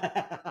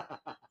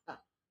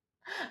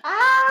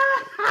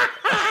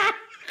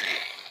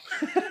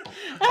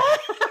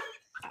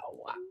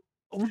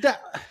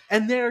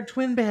 And they're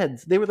twin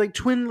beds. They were like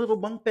twin little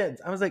bunk beds.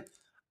 I was like,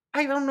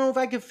 I don't know if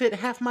I could fit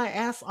half my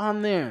ass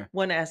on there,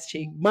 One ass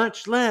cheek.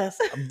 much less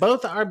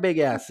both our big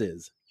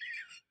asses.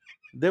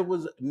 There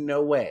was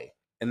no way.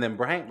 And then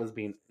Bryant was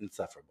being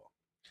insufferable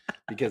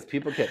because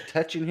people kept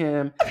touching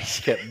him,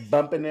 kept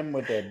bumping him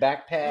with their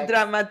backpacks.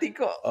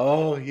 Dramatico.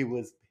 Oh, he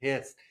was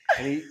pissed.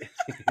 And he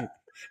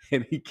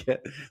and he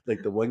kept,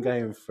 like, the one guy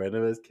in front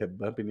of us kept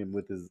bumping him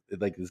with his,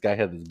 like, this guy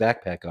had his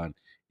backpack on, and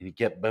he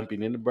kept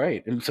bumping into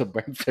Bryant. And so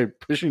Bryant started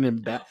pushing him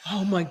back.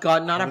 Oh my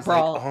god, not I a was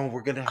brawl. like, oh,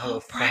 we're gonna have a Oh,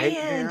 fight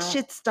Brian, now.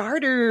 shit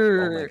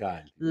starter. Oh my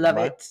god, Love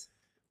it.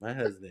 My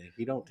husband,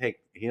 he don't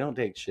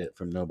take shit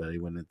from nobody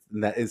when it's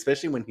that,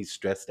 especially when he's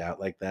stressed out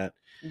like that.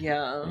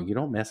 Yeah. You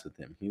don't mess with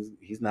him.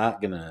 He's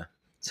not gonna.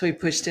 So he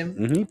pushed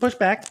him. He pushed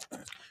back.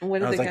 What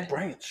did I was the like, guy?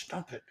 Bryant,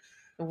 stop it.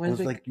 What I did was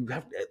the like, you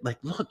have like,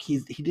 look, he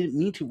didn't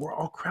mean to. We're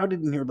all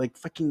crowded in here like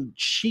fucking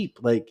sheep.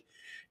 Like,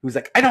 he was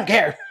like, I don't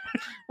care.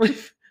 I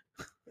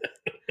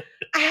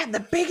had the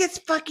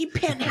biggest fucking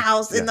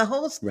penthouse in the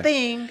whole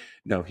thing.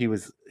 No, he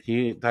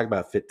talked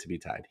about fit to be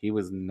tied. He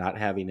was not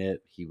having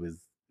it. He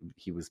was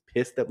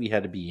pissed that we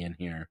had to be in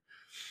here.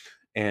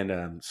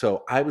 And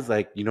so I was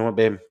like, you know what,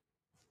 babe?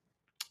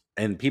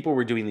 And people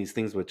were doing these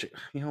things, which,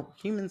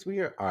 humans, we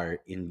are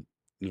in,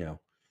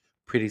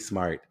 pretty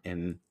smart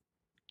and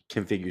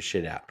can figure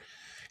shit out.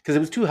 Because it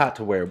was too hot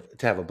to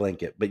have a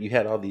blanket, but you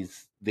had all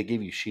these. They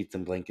gave you sheets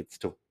and blankets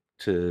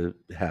to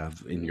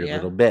have in your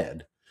little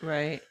bed.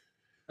 Right.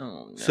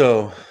 Oh no.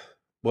 So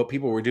what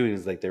people were doing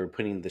is like they were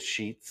putting the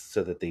sheets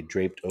so that they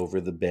draped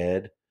over the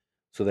bed,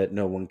 so that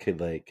no one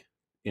could like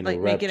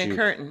interrupt making a you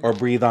curtain. or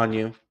breathe on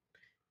you.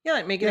 Yeah,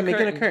 like making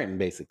making a curtain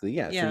basically.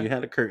 Yeah. So you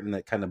had a curtain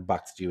that kind of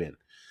boxed you in.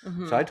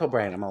 So I told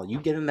Brian, I'm all, you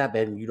get in that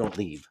bed and you don't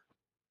leave.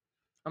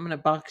 I'm gonna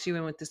box you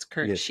in with this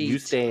curtain sheet. You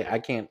stay. I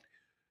can't.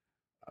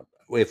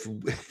 If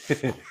I'm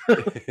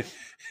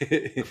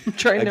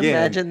trying to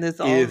imagine this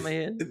all in my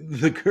head.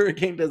 The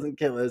hurricane doesn't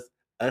kill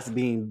us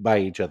being by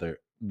each other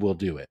will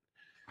do it.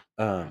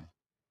 And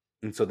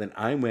so then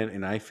I went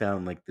and I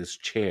found like this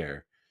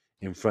chair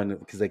in front of,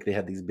 because like they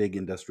had these big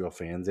industrial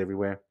fans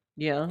everywhere.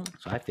 Yeah.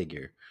 So I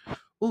figure,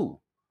 ooh,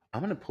 I'm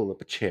gonna pull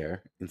up a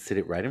chair and sit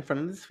it right in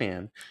front of this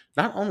fan.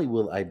 Not only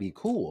will I be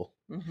cool,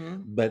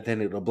 but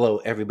then it'll blow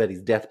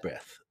everybody's death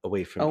breath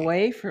away from me.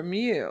 Away from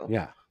you.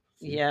 Yeah.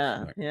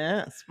 Yeah.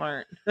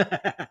 Smart.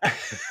 Yeah.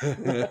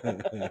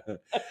 Smart.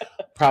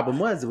 Problem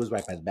was, it was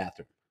right by the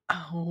bathroom.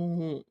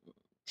 Oh,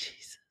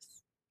 Jesus.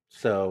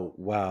 So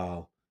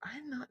while I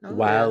did not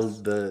know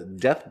the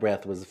death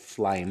breath was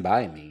flying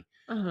by me,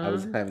 I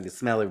was having to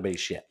smell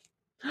everybody's shit.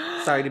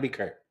 Sorry to be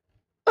curt.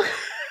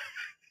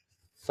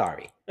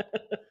 Sorry.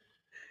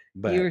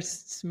 But you were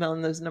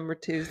smelling those number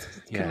twos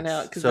coming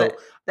out, because so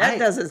that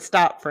doesn't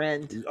stop,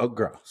 friend. Oh,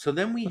 girl. So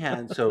then we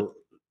had so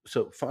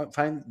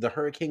fine. The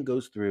hurricane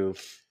goes through.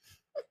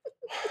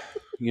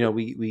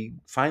 We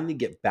finally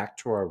get back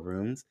to our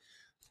rooms,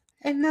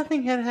 and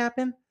nothing had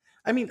happened.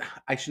 I mean,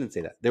 I shouldn't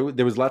say that.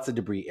 There was lots of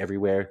debris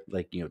everywhere,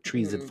 like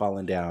trees had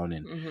fallen down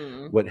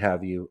and what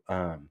have you.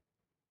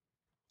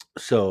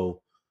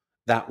 So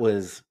that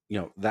was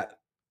that.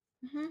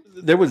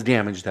 There was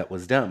damage that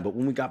was done, but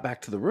when we got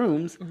back to the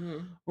rooms,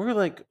 we were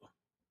like,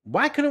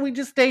 why couldn't we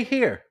just stay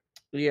here?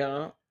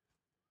 Yeah.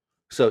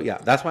 So yeah,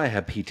 that's why I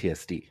have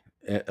PTSD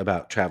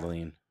about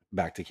traveling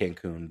back to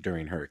Cancun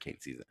during hurricane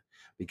season,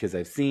 because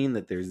I've seen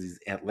that there's these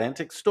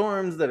Atlantic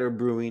storms that are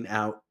brewing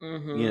out,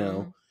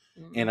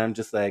 and I'm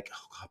just like,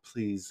 oh God,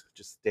 please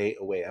just stay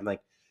away. I'm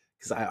like,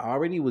 because I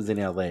already was in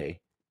LA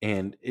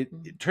and it,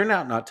 Mhm. it turned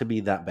out not to be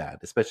that bad,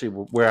 especially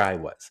where I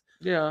was.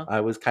 Yeah.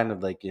 I was kind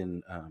of like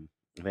in.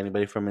 If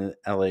anybody from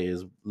LA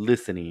is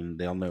listening,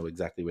 they'll know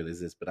exactly where this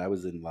is. But I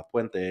was in La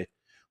Puente,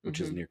 which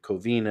is Mhm. near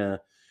Covina,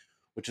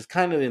 which is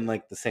kind of in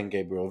like the San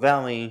Gabriel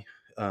Valley,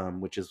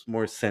 which is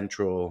more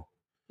central,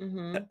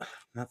 Mhm.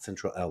 not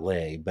central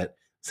LA, but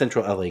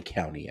central LA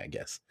County, I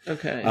guess.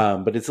 Okay.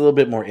 But it's a little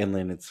bit more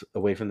inland. It's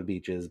away from the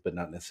beaches, but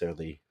not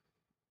necessarily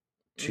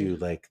Mm. to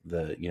like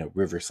the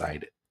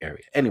Riverside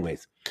area.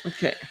 Anyways,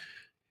 Okay.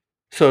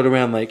 so at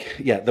around like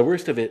the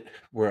worst of it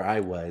where I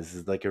was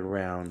is like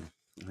around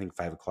I think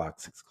 5 o'clock,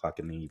 6 o'clock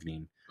in the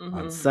evening on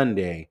Mhm.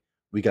 Sunday.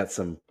 We got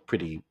some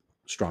pretty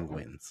strong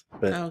winds,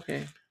 but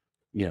Okay.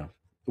 you know,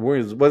 the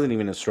winds wasn't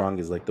even as strong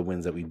as like the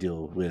winds that we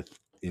deal with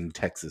in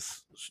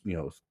Texas.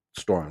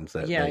 Storms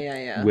that Yeah, like yeah,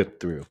 yeah. whip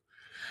through.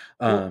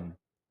 Well, Um,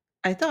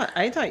 I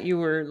thought you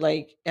were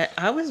like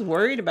I was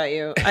worried about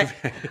you. I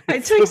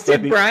it's so texted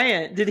funny.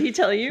 Bryant. Did he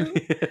tell you?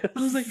 I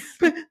was like, Yes.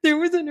 but there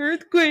was an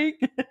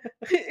earthquake.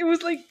 It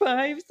was like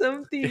five It's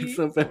something.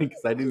 so funny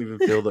because I didn't even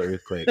feel the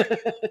earthquake.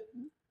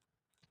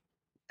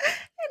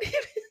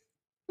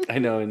 I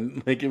know,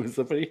 and like it was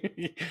so funny.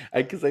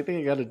 Because I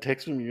think I got a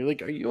text from you. You're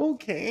like, "Are you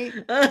okay?"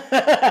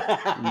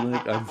 I'm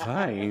like, "I'm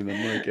fine."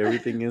 I'm like,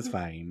 "Everything is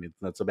fine.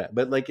 It's not so bad."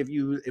 But like, if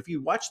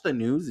you watch the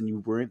news and you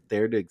weren't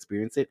there to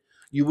experience it,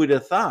 you would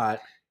have thought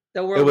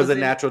The it world was was a in.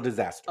 natural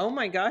disaster. Oh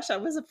my gosh, I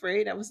was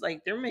afraid. I was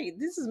like,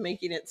 this is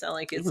making it sound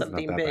like It it's was not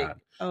something that big. bad.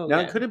 Oh Now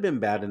it yeah. could have been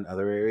bad in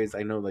other areas.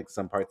 I know, like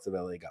some parts of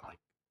LA got like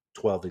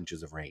 12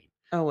 inches of rain.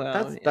 Oh well,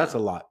 That's yeah.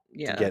 a lot to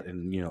Yeah. get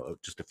in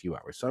just a few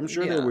hours. So I'm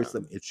sure there were Yeah.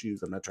 some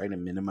issues. I'm not trying to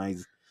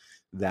minimize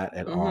that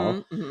at all,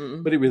 Mhm.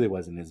 Mhm. but it really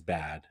wasn't as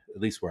bad, at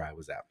least where I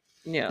was at.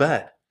 Yeah.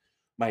 But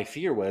my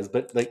fear was,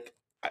 but like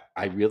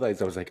I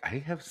realized I was like,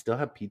 I still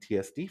have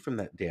PTSD from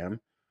that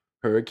damn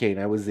hurricane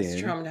I was It's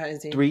in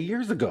traumatizing. 3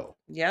 years ago.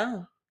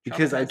 Yeah.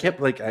 Because I Traumatizing. kept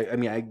like I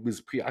mean I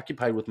was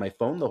preoccupied with my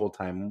phone the whole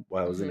time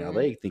while I was in Mhm.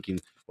 LA thinking,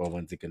 well,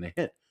 when's it gonna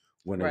hit?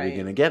 When are we Right.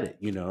 gonna get it?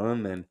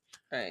 And then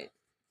Right.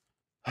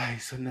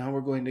 so now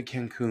we're going to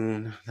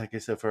Cancun, like I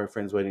said, for our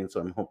friend's wedding. So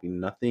I'm hoping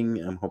nothing.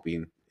 I'm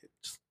hoping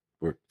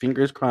we're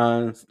fingers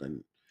crossed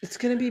and It's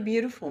gonna be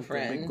beautiful, it's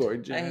gonna be friend.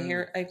 gorgeous.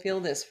 I feel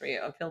this for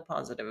you. I feel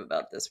positive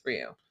about this for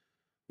you.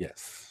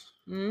 Yes,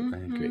 I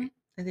Mhm. agree.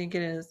 I think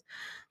it is.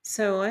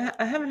 So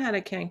I haven't had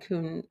a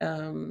Cancun.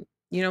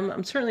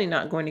 I'm certainly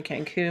not going to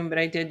Cancun, but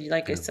I did.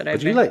 Like I Yeah. said, But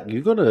I've you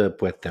been. go to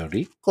Puerto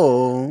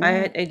Rico.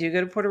 I do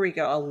go to Puerto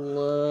Rico. I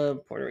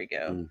love Puerto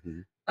Rico.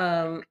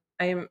 Hmm.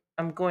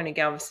 I'm going to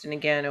Galveston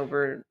again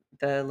over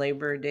the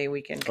Labor Day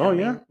weekend Oh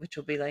yeah, coming, which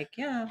will be like,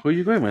 yeah, who are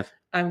you going with?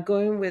 I'm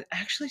going with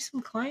actually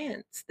some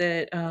clients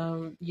that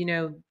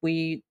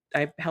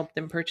I helped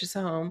them purchase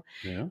a home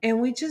Yeah. and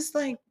we just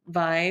like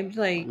vibed,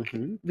 like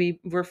Hmm. we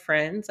were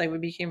friends, like we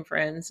became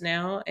friends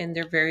now, and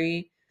they're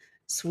very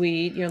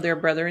sweet. They're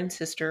brother and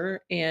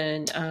sister,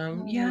 and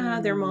yeah,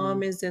 their mom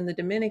Oh, is in the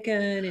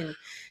Dominican, and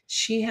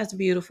she has a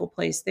beautiful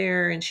place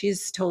there, and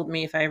she's told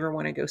me if I ever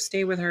want to go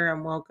stay with her,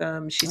 I'm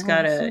welcome. oh,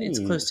 It's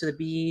sweet. close to the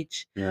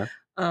beach. Yeah.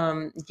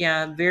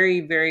 Yeah, very,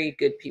 very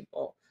good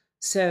people.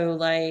 So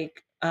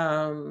like,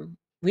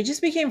 we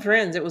just became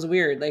friends. It was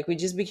weird. Like we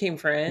just became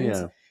friends.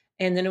 Yeah.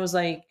 And then it was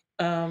like,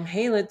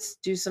 hey, let's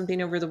do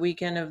something over the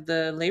weekend of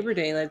the Labor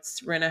Day.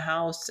 Let's rent a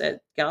house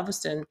at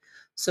Galveston.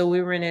 So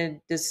we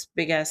rented this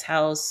big ass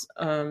house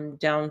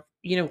down,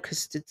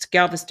 because it's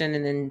Galveston,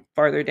 and then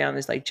farther down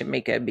is like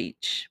Jamaica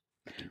Beach,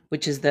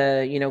 which is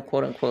the,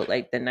 quote unquote,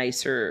 like the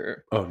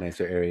nicer Oh,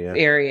 nicer area.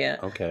 area.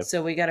 Okay.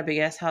 So we got a big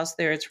ass house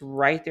there. It's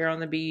right there on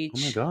the Oh my beach.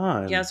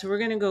 Yeah, God. so we're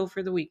gonna go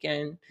for the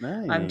weekend.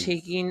 I'm Nice.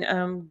 taking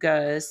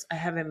Gus. I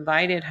have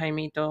invited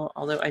Jaimito,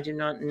 although I do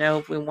not know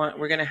if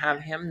we're gonna have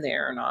him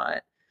there or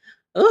not.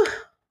 Ugh,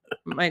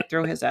 might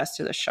throw his ass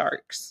to the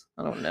sharks.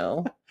 I don't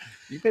know.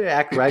 You better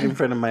act right in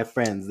front of my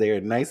friends. They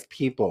are nice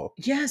people.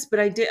 Yes, but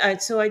I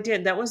did. So I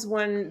did. That's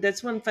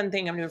one fun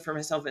thing I'm doing for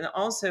myself. And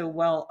also,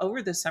 well,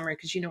 over the summer,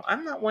 because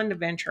I'm not one to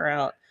venture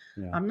out.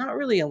 Yeah. I'm not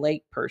really a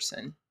lake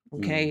person. Mm.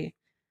 Okay.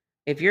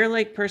 If you're a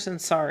lake person,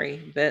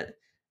 sorry, but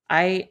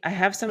I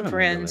have I some don't mind the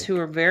friends who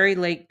lake. are very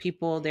lake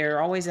people. They're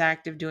always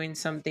active doing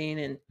something,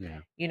 and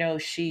Yeah.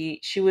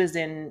 she was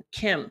in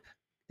Kemp.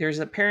 There's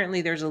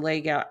a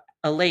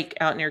lake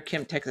out near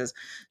Kemp, Texas.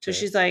 So Okay.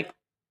 she's like,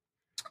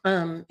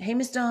 hey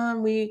Miss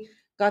Dawn, we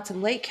got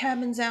some lake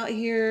cabins out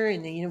here,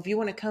 and if you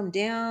want to come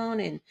down,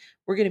 and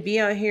we're gonna be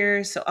out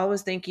here. So I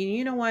was thinking,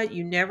 you know what,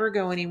 you never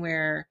go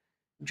anywhere,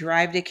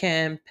 drive to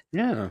Kemp.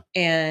 Yeah.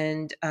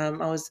 And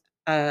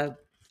I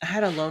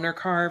had a loaner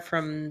car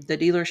from the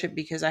dealership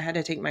because I had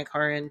to take my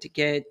car in to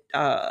get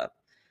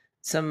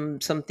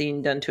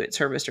something done to it,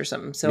 serviced or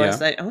something. So I Yeah.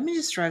 said, oh, let me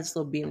just drive this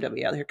little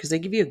BMW out here because they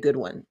give you a good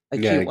one, a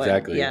Yeah. cute one.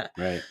 Exactly. Yeah.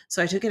 Right.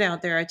 So I took it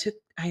out there. I took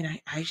I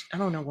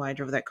don't know why I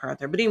drove that car out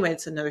there, but anyway,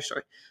 it's another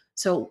story.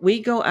 So we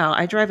go out.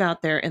 I drive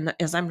out there, and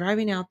as I'm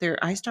driving out there,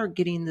 I start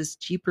getting this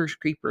Jeepers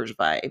Creepers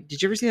vibe.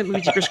 Did you ever see that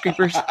movie Jeepers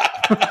Creepers?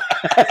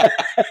 Yes.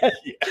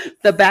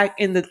 The back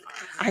in the.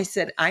 I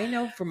said, I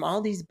know from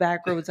all these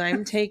back roads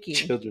I'm taking.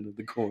 Children of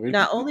the Corn.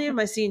 Not only am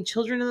I seeing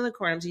Children of the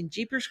Corn, I'm seeing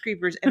Jeepers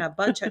Creepers and a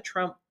bunch of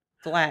Trump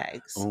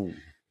flags. Oh.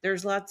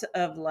 There's lots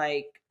of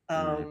like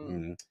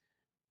Mhm.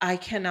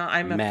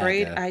 I'm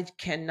afraid MAGA. I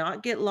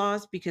cannot get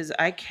lost because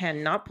I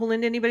cannot pull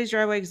into anybody's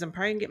driveway because I'm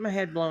probably gonna get my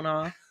head blown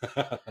off.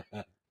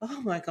 Oh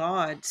my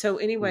God. So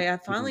anyway, I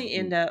finally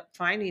end up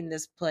finding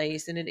this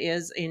place and it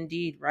is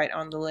indeed right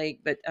on the lake.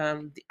 But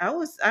I'm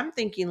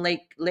thinking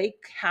lake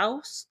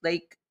house,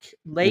 lake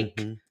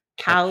Mhm.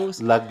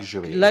 house,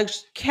 Luxury.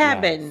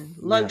 cabin, Yes.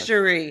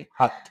 luxury,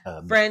 Hot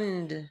tub.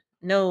 friend.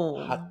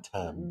 No. Hot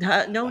tub.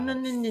 No.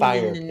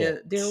 Fire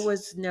There pit.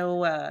 was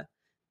no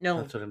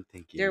no. That's what I'm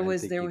thinking. There I'm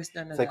was thinking. none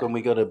of It's like that. when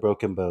we go to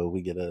Broken Bow,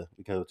 we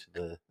go to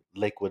the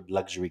Lakewood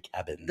luxury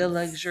cabins. The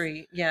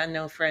luxury. Yeah,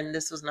 no, friend,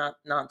 this was not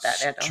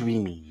that at all.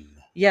 Streaming.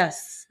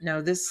 Yes.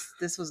 No, this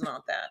was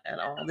not that at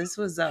all. This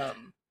was It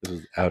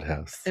was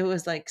outhouse. it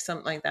was like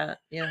something like that.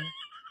 Yeah.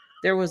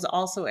 There was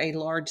also a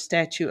large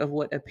statue of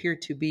what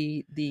appeared to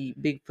be the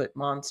Bigfoot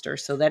monster.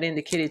 So that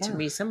indicated to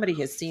me somebody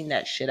has seen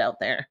that shit out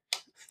there.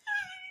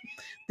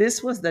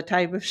 This was the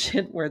type of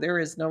shit where there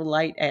is no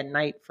light at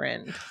night,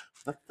 friend.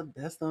 That's the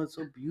best though. It's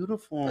so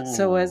beautiful.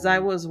 So as I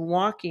was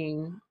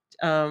walking,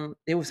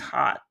 it was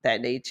hot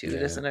that day too. Yeah.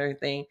 That's another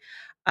thing.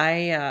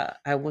 I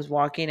was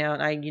walking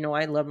out. I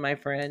love my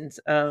friends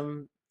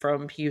from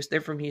Houston.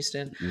 They're from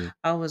Houston. Yeah.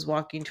 I was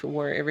walking to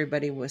where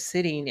everybody was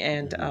sitting,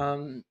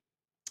 and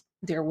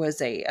there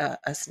was a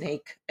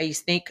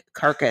snake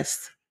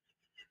carcass.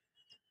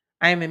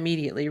 I am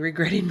immediately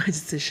regretting my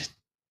decision.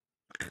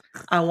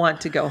 I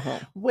want to go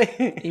home. Wait.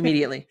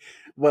 Immediately.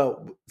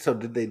 Well, so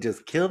did they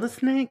just kill the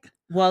snake?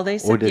 Well, they Or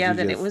said, did yeah, you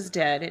that it just- was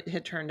dead. It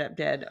had turned up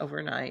dead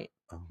overnight.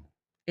 Oh.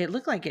 It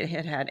looked like it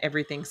had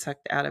everything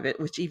sucked out of it,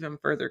 which even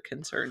further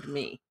concerned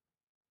me.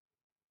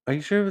 Are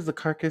you sure it was the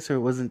carcass or it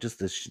wasn't just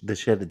the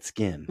shedded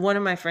skin? One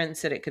of my friends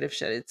said it could have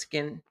shed its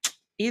skin.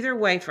 Either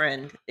way,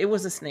 friend, it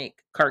was a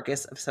snake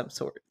carcass of some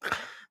sort.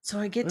 So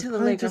I get It's to the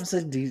probably lake. just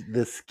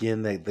the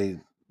skin that they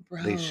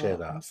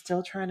shed off. I'm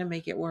still trying to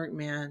make it work,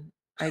 man.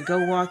 I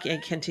go walk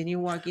and continue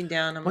walking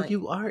down. I'm Well, like,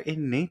 you are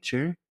in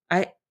nature.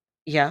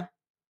 Yeah.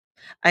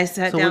 I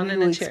sat So down what in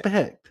do you a chair.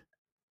 expect?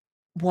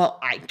 Well,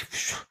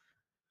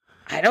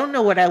 I don't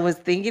know what I was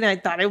thinking. I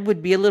thought it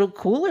would be a little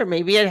cooler.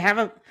 Maybe I'd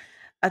have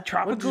a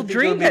tropical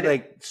drink. Be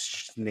like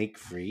snake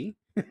free.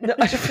 No.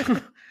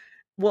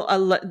 Well,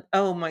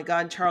 oh my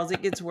God, Charles,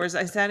 it gets worse.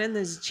 I sat in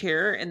this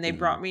chair and they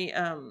brought me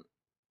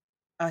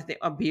I think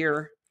a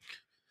beer.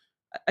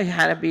 I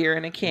had a beer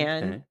in a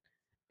can. Okay.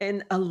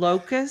 And a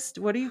locust.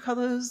 What do you call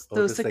those? Oh,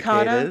 Those the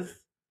cicada cicadas?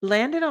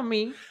 landed on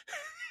me.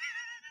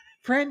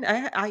 Friend,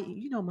 I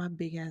my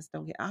big ass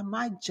don't get.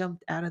 I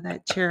jumped out of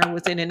that chair I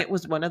was in, and it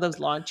was one of those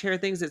lawn chair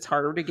things. It's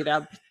harder to get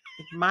out.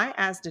 My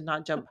ass did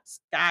not jump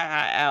sky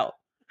high out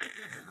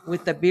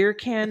with the beer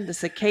can, the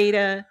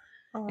cicada,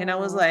 and I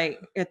was like,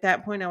 at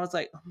that point, I was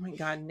like, oh my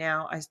God.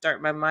 Now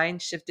my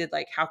mind shifted.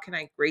 Like, how can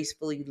I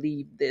gracefully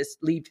leave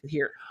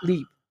here?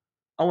 Leave.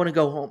 I want to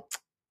go home.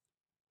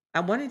 I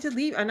wanted to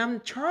leave, and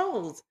I'm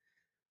Charles.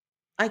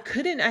 I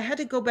couldn't. I had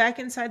to go back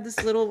inside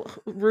this little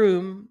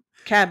room,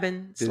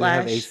 cabin Did it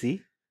have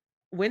AC?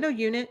 window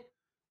unit.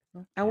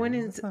 Okay, I went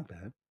in. That's not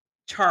bad.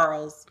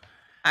 Charles,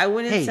 I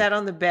went and sat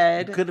on the You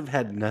bed. could have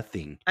had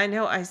nothing. I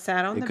know. I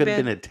sat on It the could have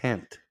bed. been a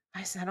tent.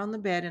 I sat on the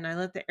bed and I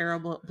let the air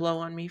blow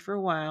on me for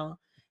a while.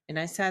 And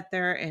I sat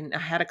there and I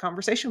had a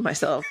conversation with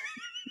myself.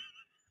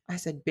 I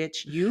said,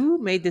 bitch, you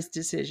made this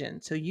decision.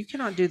 So you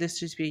cannot do this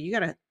to me. You got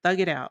to thug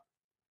it out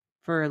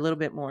for a little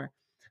bit more.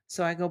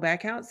 So I go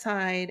back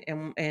outside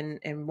and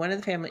one of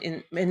the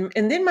family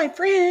and then my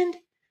friend,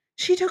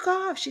 she took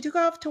off. She took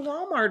off to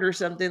Walmart or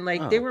something.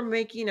 Like they were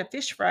making a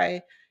fish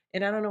fry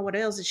and I don't know what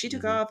else. And she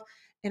took off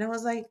and I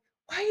was like,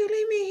 why you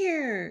leave me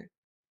here?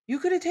 You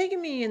could have taken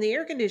me in the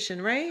air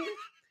condition, right?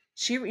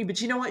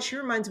 But you know what? She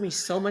reminds me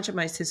so much of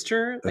my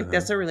sister. Like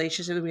that's a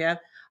relationship that we have.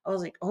 I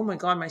was like, oh my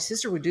God, my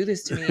sister would do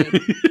this to me.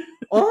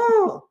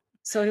 Oh,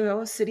 so anyway, I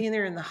was sitting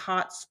there in the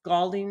hot,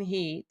 scalding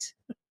heat.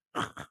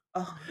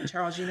 Oh,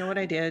 Charles, you know what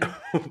I did?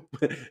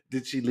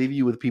 Did she leave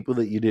you with people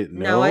that you didn't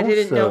know? No, I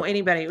didn't know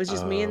anybody. It was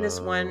just me and this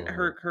one,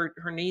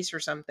 her niece or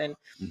something.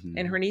 Mm-hmm.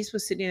 And her niece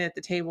was sitting at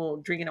the table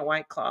drinking a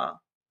White Claw.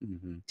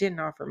 Mm-hmm. Didn't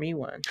offer me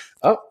one.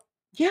 Oh.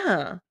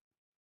 Yeah.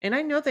 And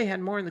I know they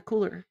had more in the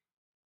cooler.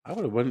 I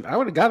would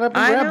have got up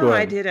and grabbed one.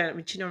 I did it,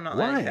 but not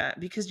like that.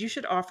 Because you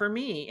should offer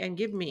me and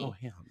give me. Oh,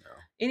 hell no.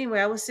 Anyway,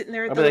 I was sitting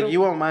there at I'll be like, you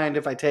won't mind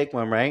if I take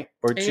one, right?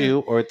 Or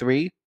two or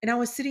three? And I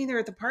was sitting there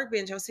at the park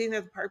bench. I was sitting there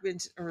at the park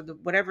bench or the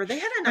whatever. They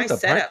had a nice Park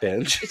setup.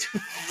 bench.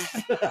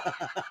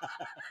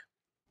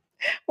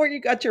 Where you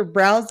got your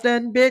brows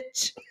done,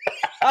 bitch.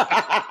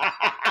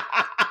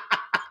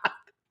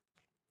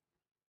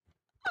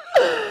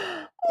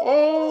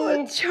 Oh,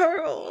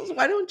 Charles,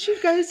 why don't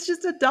you guys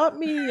just adopt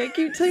me? I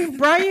keep telling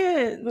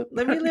Brian,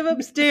 let me live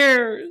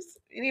upstairs.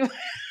 Anyway,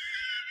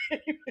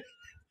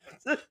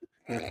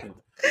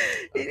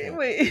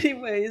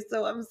 anyway,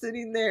 so I'm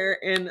sitting there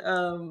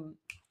and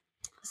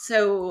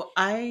so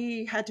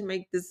I had to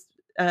make this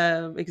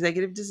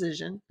executive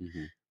decision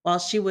Mhm, while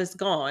she was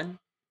gone.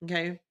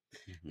 Okay.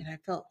 mhm. And I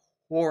felt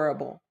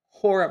horrible,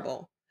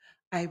 horrible.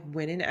 I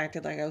went and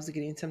acted like I was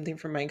getting something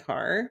from my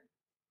car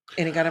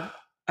and it got up.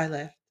 I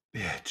left.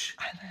 Bitch,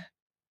 I left.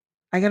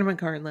 I got in my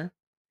car and left.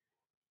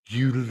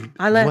 you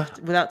I left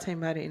what? without saying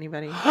bye to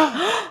anybody.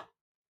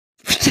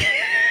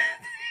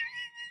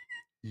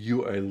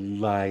 You are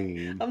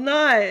lying. I'm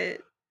not.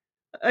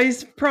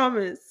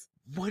 Promise.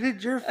 What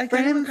did your I got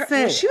in my friend car.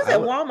 Well, say? she was at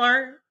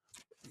Walmart.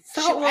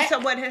 So So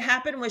what had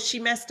happened was she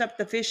messed up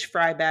the fish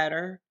fry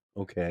batter.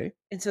 okay,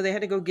 And so they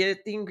had to go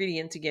get the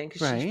ingredients again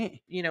because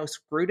she, right.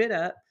 screwed it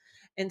up.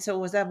 And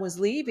so as I was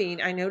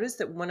leaving, I noticed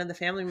that one of the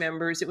family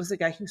members, it was a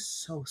guy who's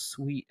so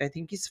sweet. I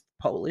think he's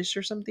Polish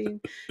or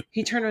something.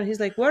 He turned around, he's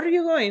like, "Where are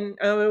you going?"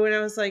 When I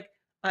was like,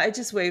 I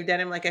just waved at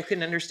him like I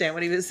couldn't understand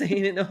what he was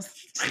saying. And I was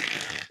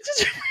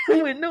just the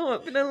window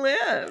up and I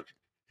left.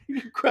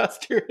 You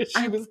crossed her as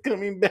she I was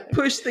coming back.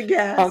 pushed the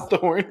gas. Honk the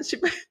horn. She,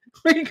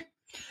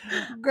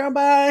 Girl,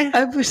 bye.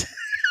 I pushed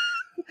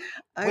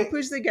I Wait,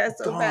 pushed the gas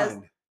so fast.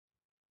 Dawn.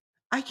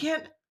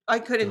 I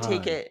couldn't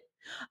take Dawn. it.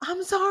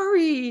 I'm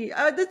sorry.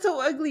 That's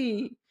so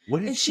ugly. What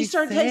did And she she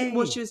started texting.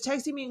 Well, say? she was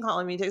texting me and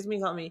calling me, texting me,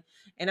 and calling me,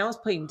 and I was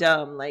playing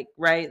dumb, like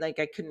right, like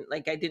I couldn't,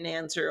 like I didn't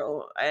answer,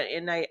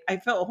 and I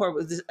felt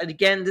horrible.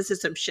 This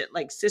is some shit,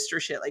 like sister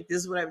shit, like this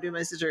is what I would do to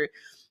my sister.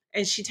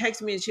 And she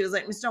texted me and she was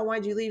like, "Miss Dawn,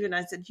 why'd you leave?" And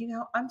I said,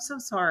 I'm so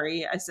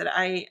sorry. I said,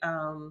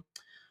 oh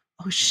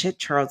shit,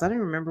 Charles, I don't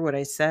remember what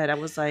I said. I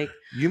was like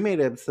You made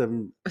up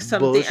some something.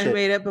 I bullshit,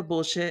 made up a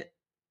bullshit.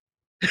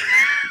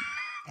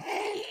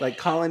 like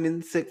calling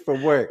in sick for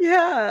work.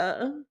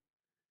 Yeah.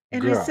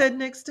 And I Girl, said,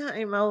 next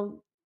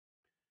time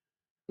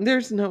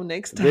there's no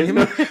next there's time.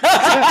 no.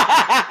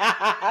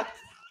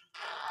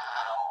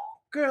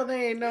 Girl,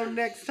 there ain't no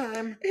next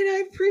time. And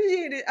I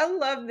appreciate it. I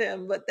love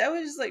them. But that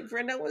was just like,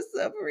 friend, I was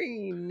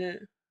suffering.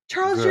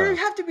 Charles, you Girl,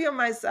 have to be on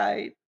my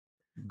side.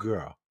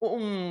 girl, you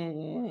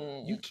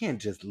Mm. can't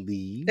just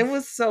leave. It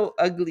was so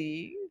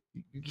ugly.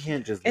 You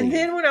can't just And leave.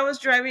 then when I was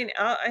driving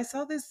out, I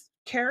saw this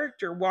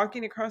character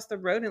walking across the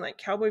road in like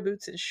cowboy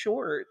boots and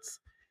shorts.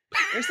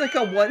 There's like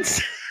a one.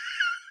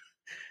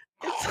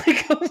 It's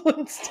like a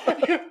one stop.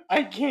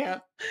 I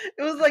can't.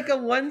 It was like a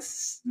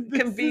This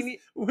convenient.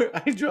 is where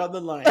I draw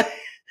the line.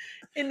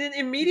 And then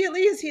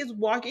immediately as he was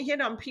walking, he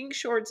had on pink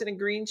shorts and a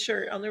green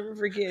shirt. I'll never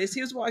forget. As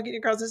he was walking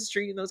across the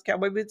street in those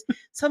cowboy boots,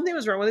 something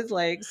was wrong with his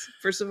legs.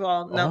 First of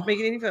all, not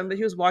making any fun, but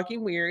he was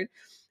walking weird.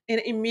 And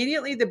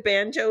immediately the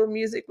banjo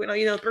music went on,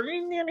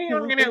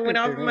 went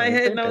off in my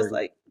head. And I was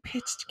like,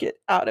 bitch, get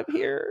out of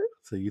here.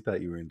 So you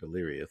thought you were in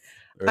Delirious.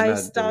 Or I not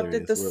stopped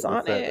at Delirious. the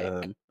What's that?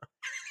 Sonic.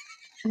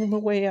 On the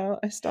way out,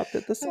 I stopped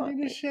at the I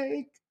need a Sonic.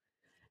 shake.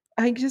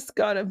 I just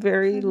got a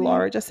very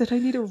large. I said, I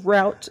need a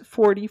Route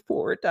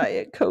 44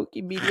 Diet Coke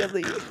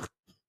immediately.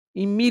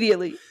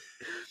 Immediately.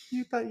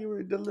 You thought you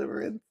were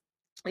delivering.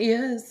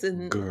 Yes.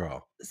 And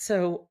Girl,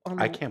 so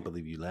I can't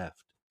believe you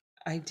left.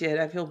 I did.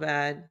 I feel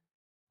bad.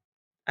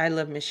 I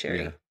love Miss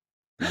Sherry.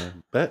 Yeah.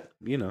 But,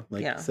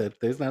 like you said,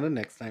 there's not a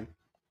next time.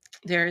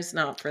 There is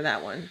not for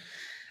that one.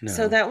 No.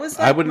 So that was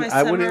like my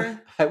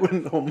summer. I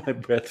wouldn't hold my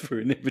breath for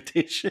an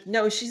invitation.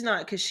 No, she's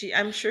not, because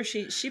I'm sure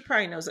she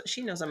probably knows.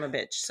 She knows I'm a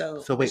bitch.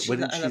 So wait, what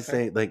did she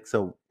say? Like,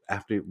 so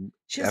after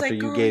she was like, you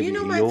girl, gave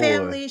my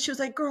family. She was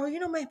like, girl,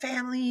 my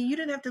family. You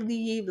didn't have to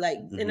leave. Like,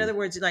 in other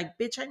words, like,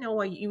 bitch, I know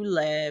why you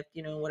left.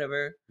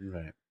 Whatever.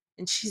 Right.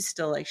 And she's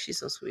still like, she's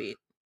so sweet.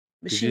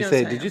 But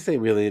Did you say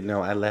really?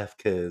 No, I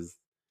left because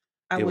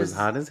it was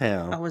hot as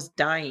hell. I was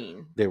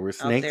dying. There were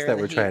snakes that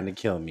were trying to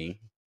kill me.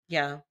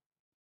 Yeah.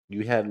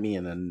 You had me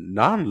in a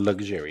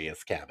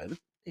non-luxurious cabin.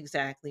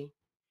 Exactly.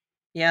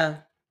 Yeah.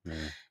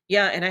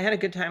 Yeah, and I had a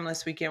good time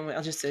last weekend.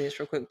 I'll just say this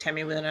real quick.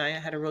 Tammy and I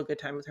had a real good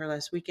time with her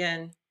last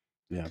weekend.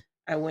 Yeah.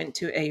 I went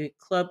to a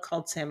club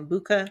called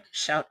Sambuca.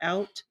 Shout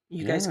out.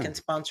 You guys can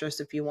sponsor us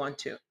if you want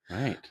to.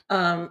 Right.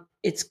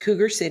 It's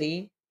Cougar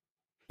City.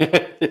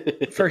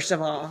 First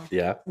of all.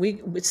 Yeah.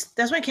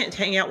 That's why I can't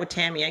hang out with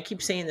Tammy. I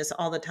keep saying this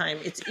all the time.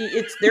 It's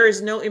there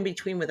is no in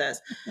between with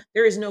us.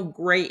 There is no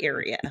gray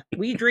area.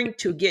 We drink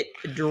to get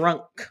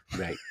drunk.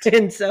 Right.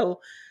 And so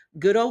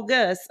good old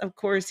Gus, of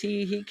course,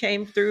 he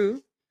came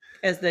through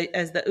as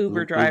the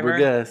Uber driver. Uber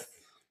Gus.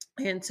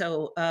 And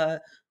so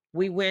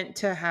we went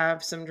to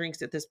have some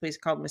drinks at this place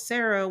called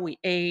Macero. We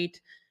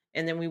ate,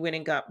 and then we went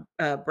and got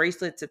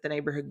bracelets at the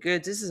Neighborhood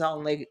Goods. This is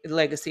all in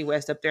Legacy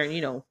West up there,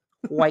 and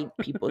white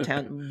people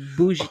town,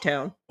 bougie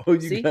town. Oh,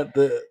 you got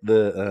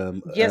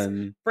the yes,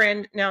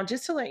 friend. Now,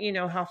 just to let you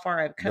know how far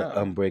I've come,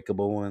 the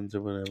unbreakable ones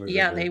or whatever.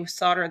 Yeah, they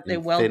solder, they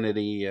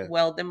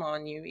weld them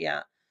on you.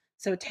 Yeah.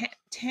 So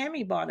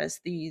Tammy bought us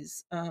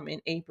these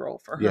in April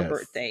for her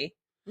birthday.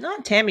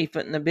 Not Tammy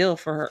footing the bill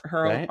for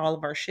her right? all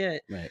of our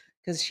shit, right?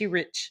 Because she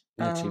rich.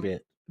 She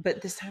rich.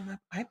 but this time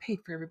I paid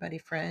for everybody,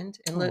 friend.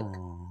 And look,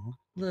 Oh,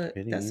 look,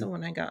 that's the pretty.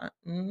 one I got.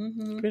 It's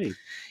Hmm. pretty.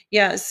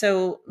 Yeah.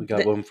 So We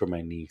got one for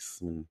my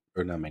niece,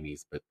 or not my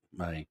niece, but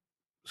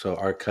so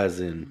our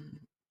cousin,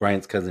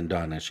 Brian's cousin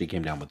Donna, she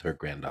came down with her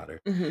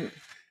granddaughter, mhm.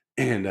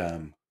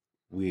 and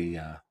we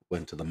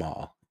went to the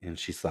mall, and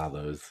she saw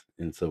those,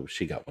 and so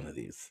she got one of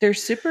these. They're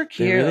super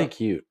They're really cute.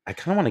 cute. I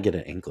kind of want to get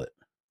an anklet.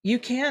 You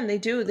can. They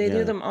do. They do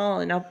Yeah. them all,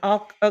 and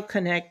I'll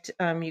connect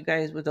you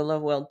guys with the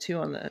Love Weld too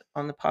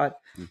on the pod.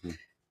 Hmm.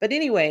 But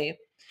anyway,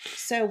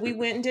 so we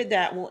went and did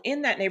that. Well,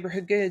 in that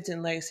neighborhood goods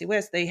in Legacy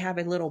West, they have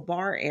a little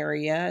bar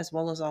area as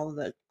well as all of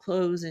the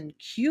clothes and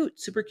cute,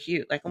 super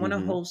cute. Like I want to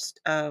Hmm. host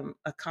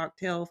a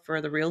cocktail for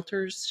the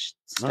realtors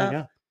Oh stuff.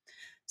 yeah.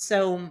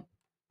 So,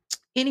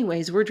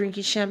 anyways, we're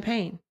drinking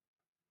champagne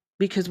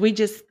because we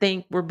just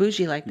think we're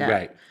bougie like that.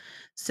 Right.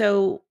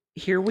 So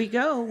here we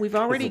go. We've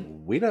Because already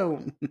we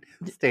don't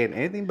stay in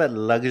anything but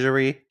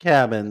luxury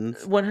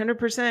cabins.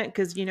 100%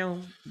 because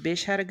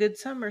Bish had a good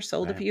summer,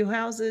 sold a Right. few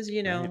houses.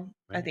 Right. I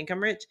Right. think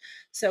I'm rich.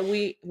 So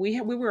we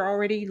were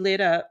already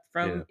lit up Yeah.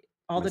 from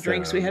all the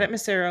drinks we Macero. had Yeah. at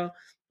Macero.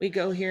 We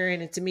go here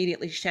and it's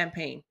immediately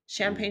champagne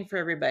for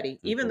everybody,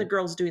 even the Mm-hmm.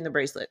 girls doing the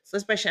bracelets.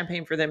 Let's buy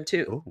champagne for them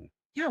too. Oh,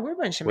 Yeah, we're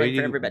buying champagne for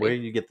where everybody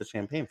do you get the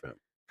champagne from?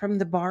 from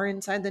the bar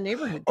inside the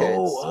neighborhood Oh,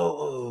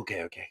 goods.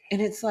 okay, okay.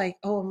 And it's like,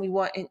 oh, and we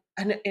want,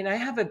 and I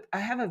have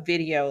a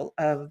video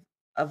of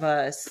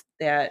us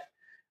that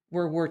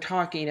we're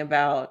talking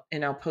about,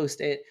 and I'll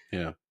post it.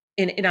 Yeah.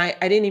 And I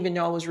didn't even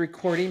know I was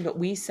recording, but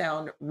we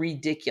sound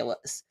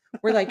ridiculous.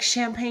 We're like,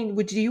 champagne,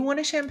 do you want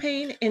a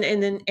champagne?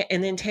 And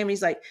then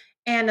Tammy's like,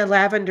 and a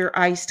lavender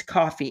iced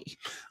coffee.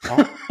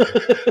 Oh,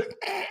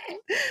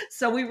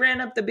 So we ran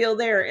up the bill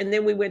there, and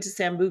then we went to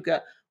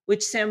Sambuca,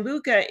 which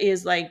Sambuca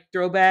is like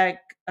throwback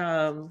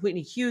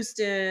Whitney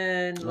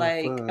Houston, oh,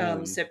 like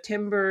fun.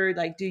 September,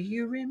 like do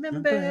you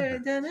remember? Remember.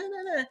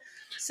 Da-na-na-na.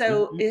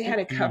 So it had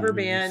a cover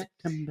band,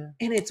 September.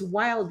 and it's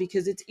wild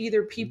because it's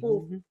either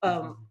people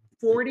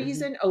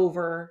 40s and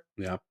over,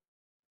 Yeah.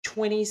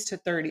 20s to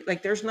 30.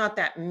 Like there's not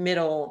that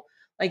middle.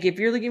 Like if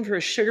you're looking for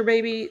a sugar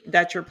baby,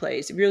 that's your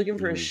place. If you're looking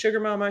for a Mm. sugar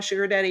mama,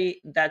 sugar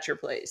daddy, that's your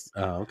place.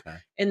 Oh, okay.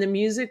 And the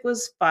music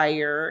was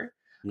fire.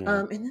 Yeah.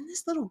 And then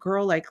this little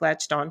girl like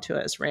latched onto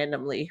us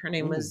randomly. Her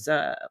name Mm. was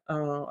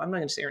oh, I'm not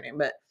gonna say her name,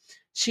 but Mm.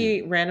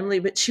 she randomly,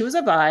 but she was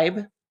a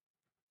vibe,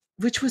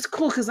 which was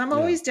cool because I'm Yeah.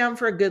 always down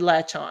for a good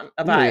latch on,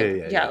 a Yeah, yeah, vibe.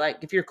 yeah, Yeah, yeah.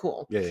 like if you're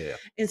cool. Yeah, yeah, yeah.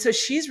 And so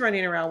she's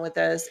running around with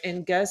us.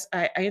 And Gus,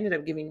 I ended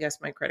up giving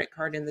Gus my credit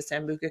card in the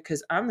Sambuca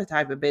because I'm the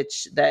type of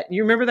bitch that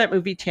you remember that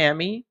movie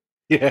Tammy,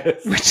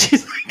 Yes. where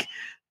she's like,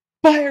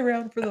 buy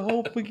around for the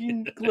whole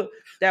fucking club.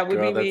 That would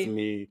Girl, be that's me.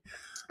 me.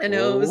 I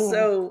know it was Oh.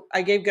 so.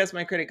 I gave Gus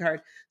my credit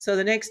card. So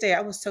the next day, I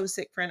was so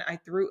sick, friend. I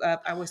threw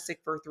up. I was sick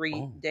for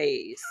 3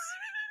 days.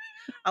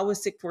 I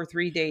was sick for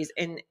 3 days,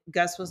 and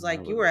Gus was That like,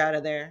 "You was were out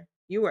of there.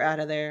 You were out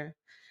of there."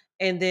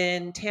 And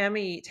then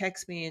Tammy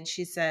texted me, and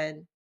she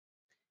said,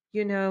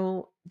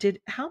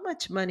 did how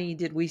much money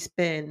did we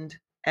spend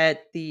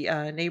at the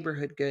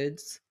neighborhood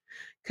goods?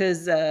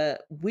 Because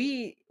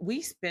we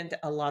spent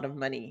a lot of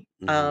money,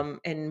 Mhm.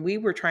 and we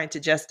were trying to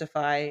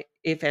justify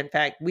if in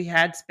fact we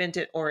had spent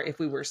it or if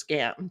we were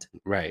scammed.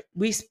 Right.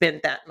 We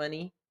spent that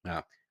money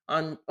Yeah.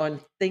 on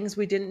things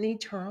we didn't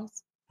need,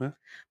 Charles. Well,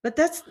 But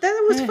that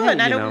was hey, fun.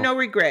 I don't no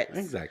regrets.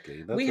 exactly.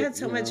 We That's what, had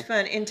so much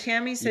fun. And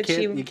Tammy you said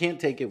she can't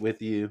take it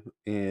with you,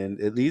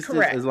 and at least as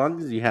correct. long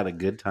as you had a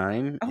good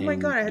time, Oh my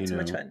god, and I had so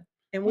much fun.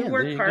 And we yeah, there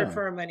worked you hard go.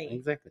 for our money.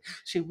 Exactly.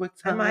 She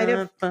works I might have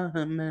hard for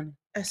her money.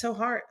 so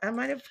hard. I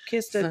might have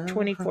kissed a So hard.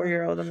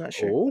 24-year-old. I'm not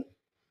sure. Oh.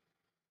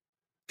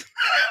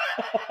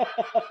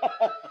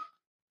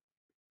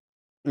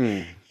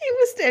 Mm, He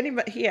was standing,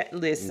 but he had mm,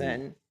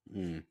 listen.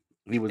 mm.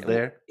 He was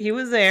there. He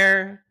was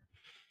there.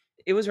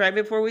 It was right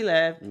before we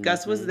left.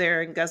 Gus was Mm-hmm.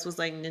 there, and Gus was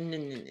like, no, no,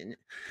 no, no, no.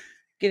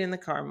 Get in the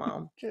car,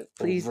 mom. Get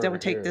Please over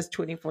don't take here. this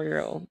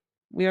 24-year-old.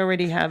 We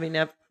already have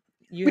enough.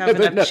 You We have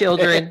enough enough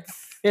children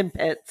pets. and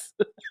pets.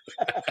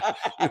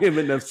 We have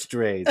enough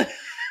strays.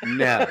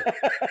 No.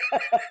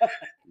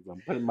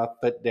 I'm putting my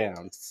foot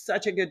down.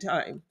 Such a good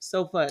time.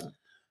 So fun.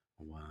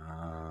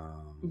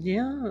 Wow.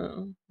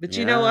 Yeah. But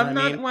Yeah, I I'm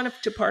not mean, one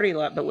to party a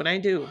lot, but when I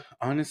do,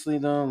 honestly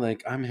though,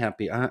 like I'm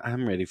happy.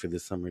 I'm ready for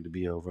this summer to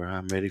be over.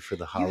 I'm ready for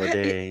the you had it.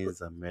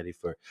 holidays. I'm ready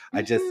for.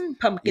 I just,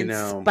 Pumpkin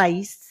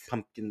spice.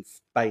 pumpkin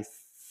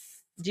spice.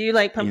 Do you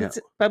like You know,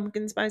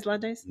 pumpkin spice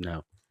lattes?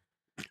 no,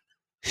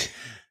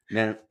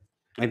 no,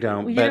 I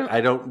don't. Well, But I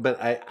don't. But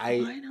why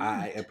I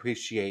not?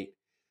 appreciate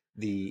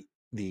the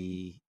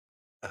the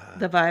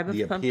The vibe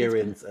the of pumpkin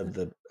appearance of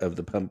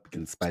the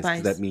pumpkin spice,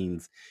 because that spice.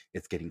 means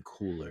it's getting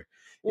cooler.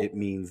 Well, It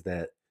means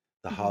that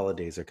the mhm.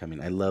 holidays are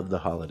coming. I love the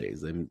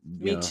holidays, and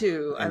Me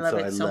too. I and love so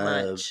I it so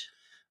love much.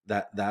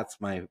 that.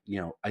 That's my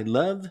I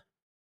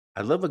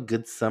love a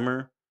good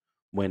summer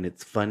when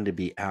it's fun to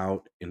be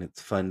out and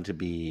it's fun to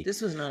be.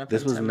 This was not a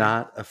This fun was summer.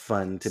 not a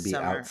fun to be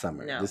out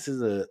Summer. summer. No. This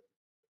is a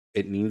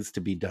it needs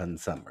to be done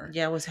summer,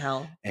 Yeah, it was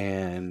hell.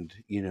 and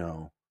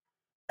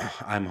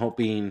I'm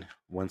hoping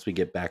once we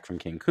get back from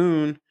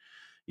Cancun,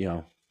 you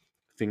know,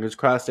 fingers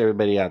crossed,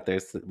 everybody out there,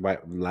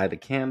 light a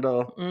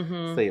candle,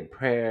 Mhm. say a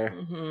prayer.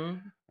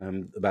 Mhm.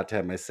 I'm about to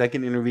have my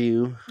second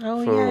interview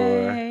Oh, for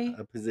yay.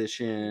 a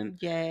position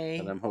that Yay.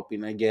 I'm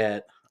hoping I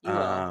get. You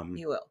will.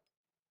 You will.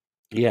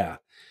 Yeah,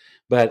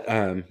 but You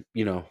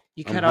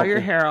I'm cut all your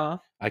hoping. hair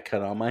off. I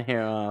cut all my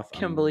hair off.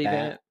 Can't I'm believe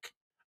back. it.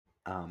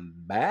 I'm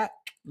back.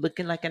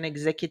 Looking like an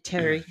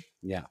executive.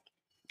 Yeah,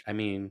 I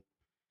mean,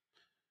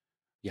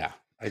 yeah.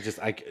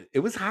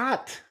 It was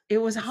hot. It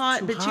was It's hot,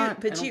 too but you hot. I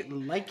but you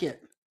don't like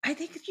it. I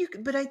think you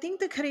but I think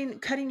the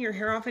cutting your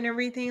hair off and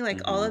everything, like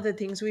all Hmm. of the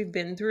things we've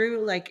been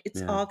through, like it's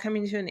Yeah, all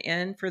coming to an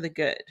end for the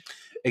good.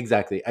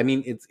 exactly. I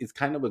mean, it's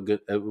kind of a good.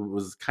 It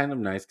was kind of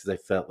nice because I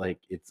felt like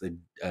it's a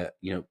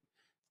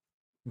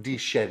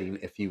de-shedding,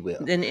 if you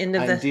will. Then end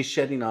of I'm the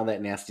de-shedding all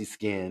that nasty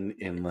skin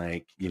and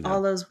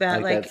all those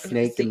bad like that it's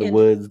snake in the the end.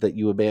 woods that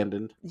you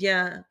abandoned.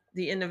 Yeah,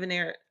 the end of an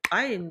era.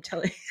 I am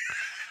telling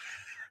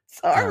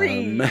Um,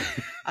 sorry.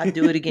 I'll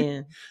do it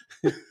again.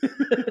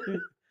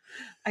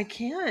 I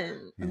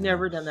can. I've yeah,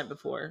 never done that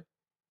before.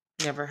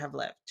 Never have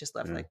just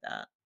left yeah, like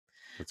that.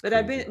 that's But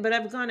crazy.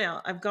 I've gone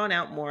out. I've gone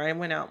out more. I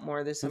went out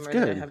more this That's summer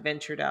than I good. have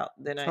ventured out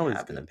than It's I always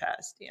have in the good.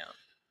 past. Yeah.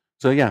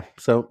 So yeah,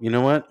 so you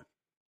know what?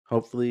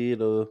 Hopefully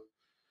it'll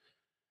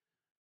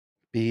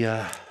be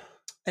A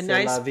c'est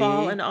nice la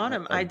fall vie, and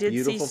autumn. a I did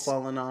see beautiful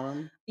fall and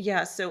autumn.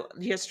 yeah, so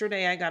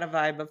yesterday I got a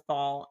vibe of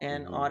fall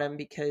and Hmm. autumn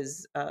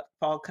because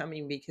fall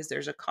coming because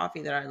there's a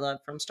coffee that I love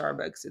from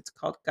Starbucks. It's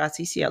called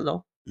Casi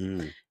Cielo.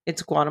 Mm,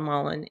 It's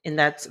Guatemalan, and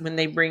that's when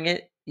they bring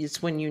it.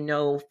 It's when you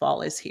know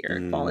fall is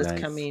here, fall is nice.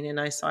 coming, and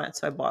I saw it,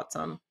 so I bought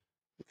some.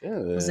 It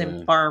was in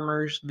Good.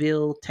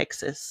 Farmersville,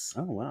 Texas.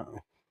 Oh wow.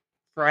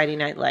 Friday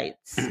Night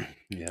Lights.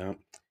 Yeah.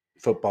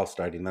 Football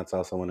starting. That's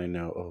also when I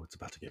know. Oh, it's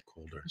about to get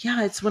colder.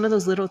 Yeah, it's one of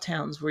those little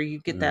towns where you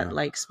get that Yeah.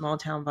 like small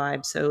town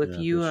vibe. So Yeah, for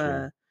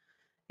sure.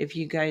 if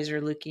you guys are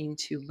looking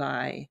to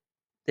buy,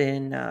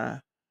 then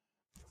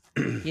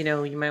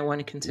you might want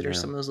to consider Yeah,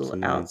 some of those little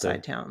something like outside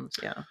that. towns.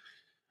 Yeah.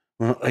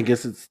 Well, I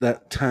guess it's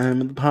that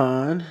time of the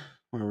pod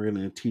where we're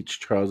going to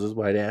teach Charles's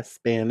white ass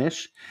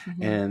Spanish.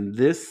 Mhm. And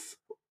this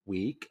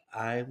week,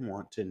 I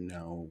want to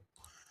know,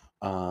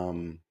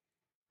 um,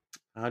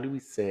 how do we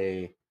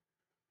say,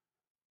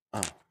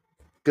 oh,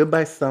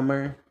 goodbye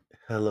summer,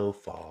 hello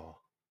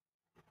fall.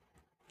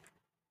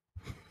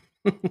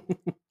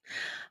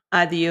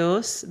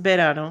 Adios,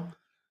 verano.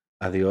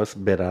 Adios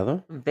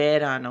verano.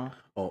 Verano.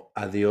 Oh,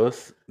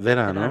 adios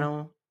verano.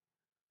 Verano.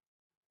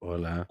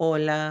 Hola,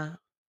 Hola,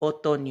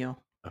 otoño.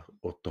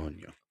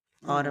 otoño.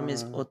 Autumn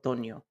is Ah,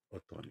 otoño.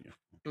 otoño.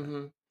 Okay,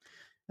 Hmm.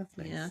 that's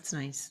Yeah, nice. that's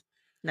nice.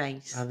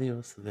 Nice.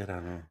 Adios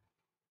verano.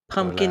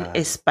 Pumpkin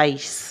Hola.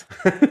 spice.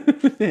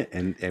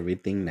 And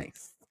everything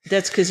nice.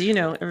 That's because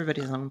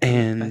everybody's on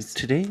pumpkin And spice.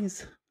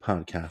 today's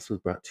podcast was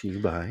brought to you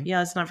by Yeah,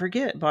 let's not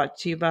forget. Brought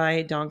to you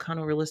by Don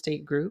Connell Real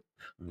Estate Group.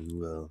 who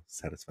will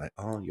satisfy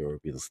all your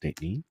real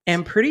estate needs.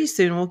 And pretty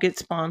soon we'll get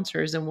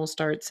sponsors and we'll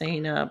start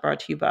saying brought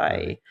to you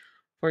by,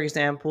 for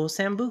example,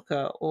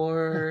 Sambuca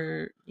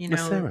or,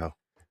 Macero.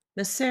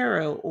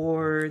 Macero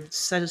or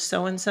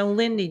so and so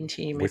lending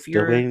team. We're If still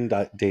you're, waiting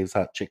Dave's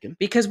Hot Chicken.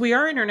 because we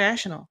are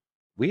international.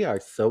 We are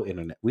so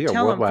internet. We are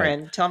Tell them, worldwide.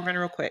 friend. Tell them, friend,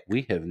 real quick.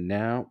 We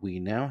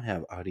now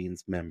have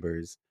audience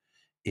members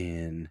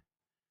in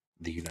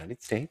the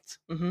United States,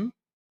 Mm-hmm.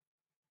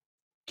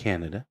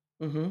 Canada,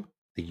 Mm-hmm.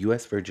 the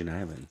U.S. Virgin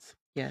Islands,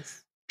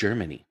 Yes.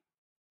 Germany,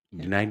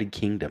 Yeah. United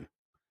Kingdom,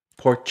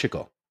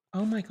 Portugal,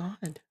 Oh my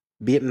God.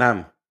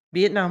 Vietnam.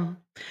 Vietnam.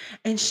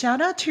 And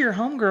shout out to your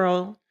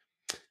homegirl.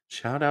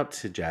 Shout out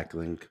to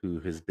Jacqueline, who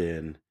has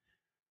been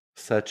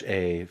such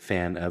a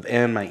fan of,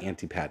 and my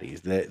Auntie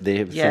Patties. They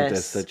have sent us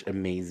Yes. such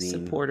amazing,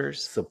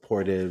 Supporters.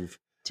 supportive,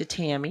 To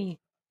Tammy.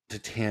 to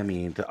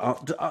Tammy, to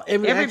actually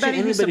Everybody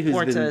who anybody who's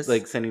supports been us.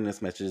 like sending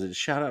us messages.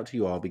 Shout out to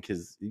you all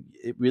because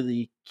it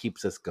really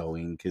keeps us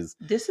going. Because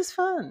This is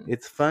fun.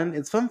 it's fun.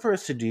 It's fun for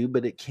us to do,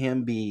 but it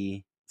can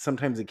be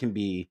sometimes it can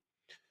be.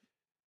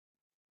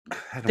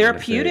 I don't want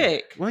to say,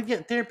 Therapeutic. well, yeah,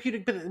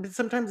 therapeutic, but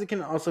sometimes it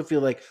can also feel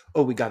like,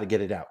 oh, we got to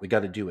get it out. We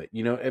got to do it. I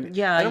mean,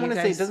 Yeah, I don't you want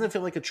to say it guys. doesn't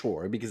feel like a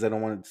chore because I don't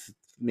want to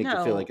make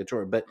it feel like No, a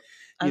chore, but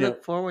I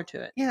look forward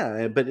to it.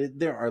 yeah, but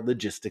there are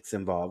logistics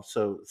involved,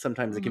 so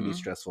sometimes it can be Mhm.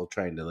 stressful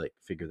trying to like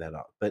figure that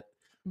out. But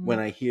when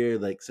Mhm. I hear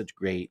like such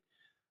great,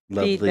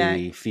 Feedback.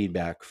 lovely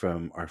feedback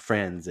from our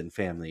friends and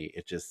family,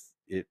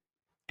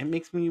 it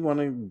makes me want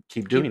to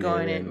keep Keep doing it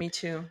going it. Me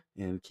too.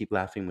 and keep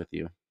laughing with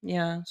you.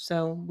 Yeah.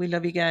 So we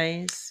love you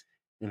guys.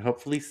 And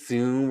hopefully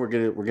soon we're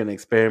gonna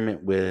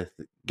experiment with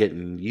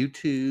getting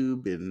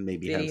YouTube and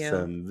maybe have Video.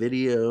 some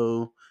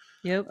video.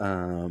 Yep.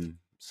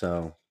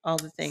 So All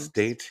the things.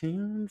 stay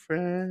tuned,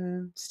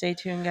 friends. Stay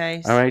tuned,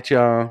 guys. All right,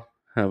 y'all.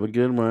 Have a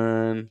good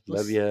one. We'll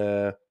Love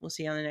ya. We'll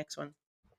see you on the next one.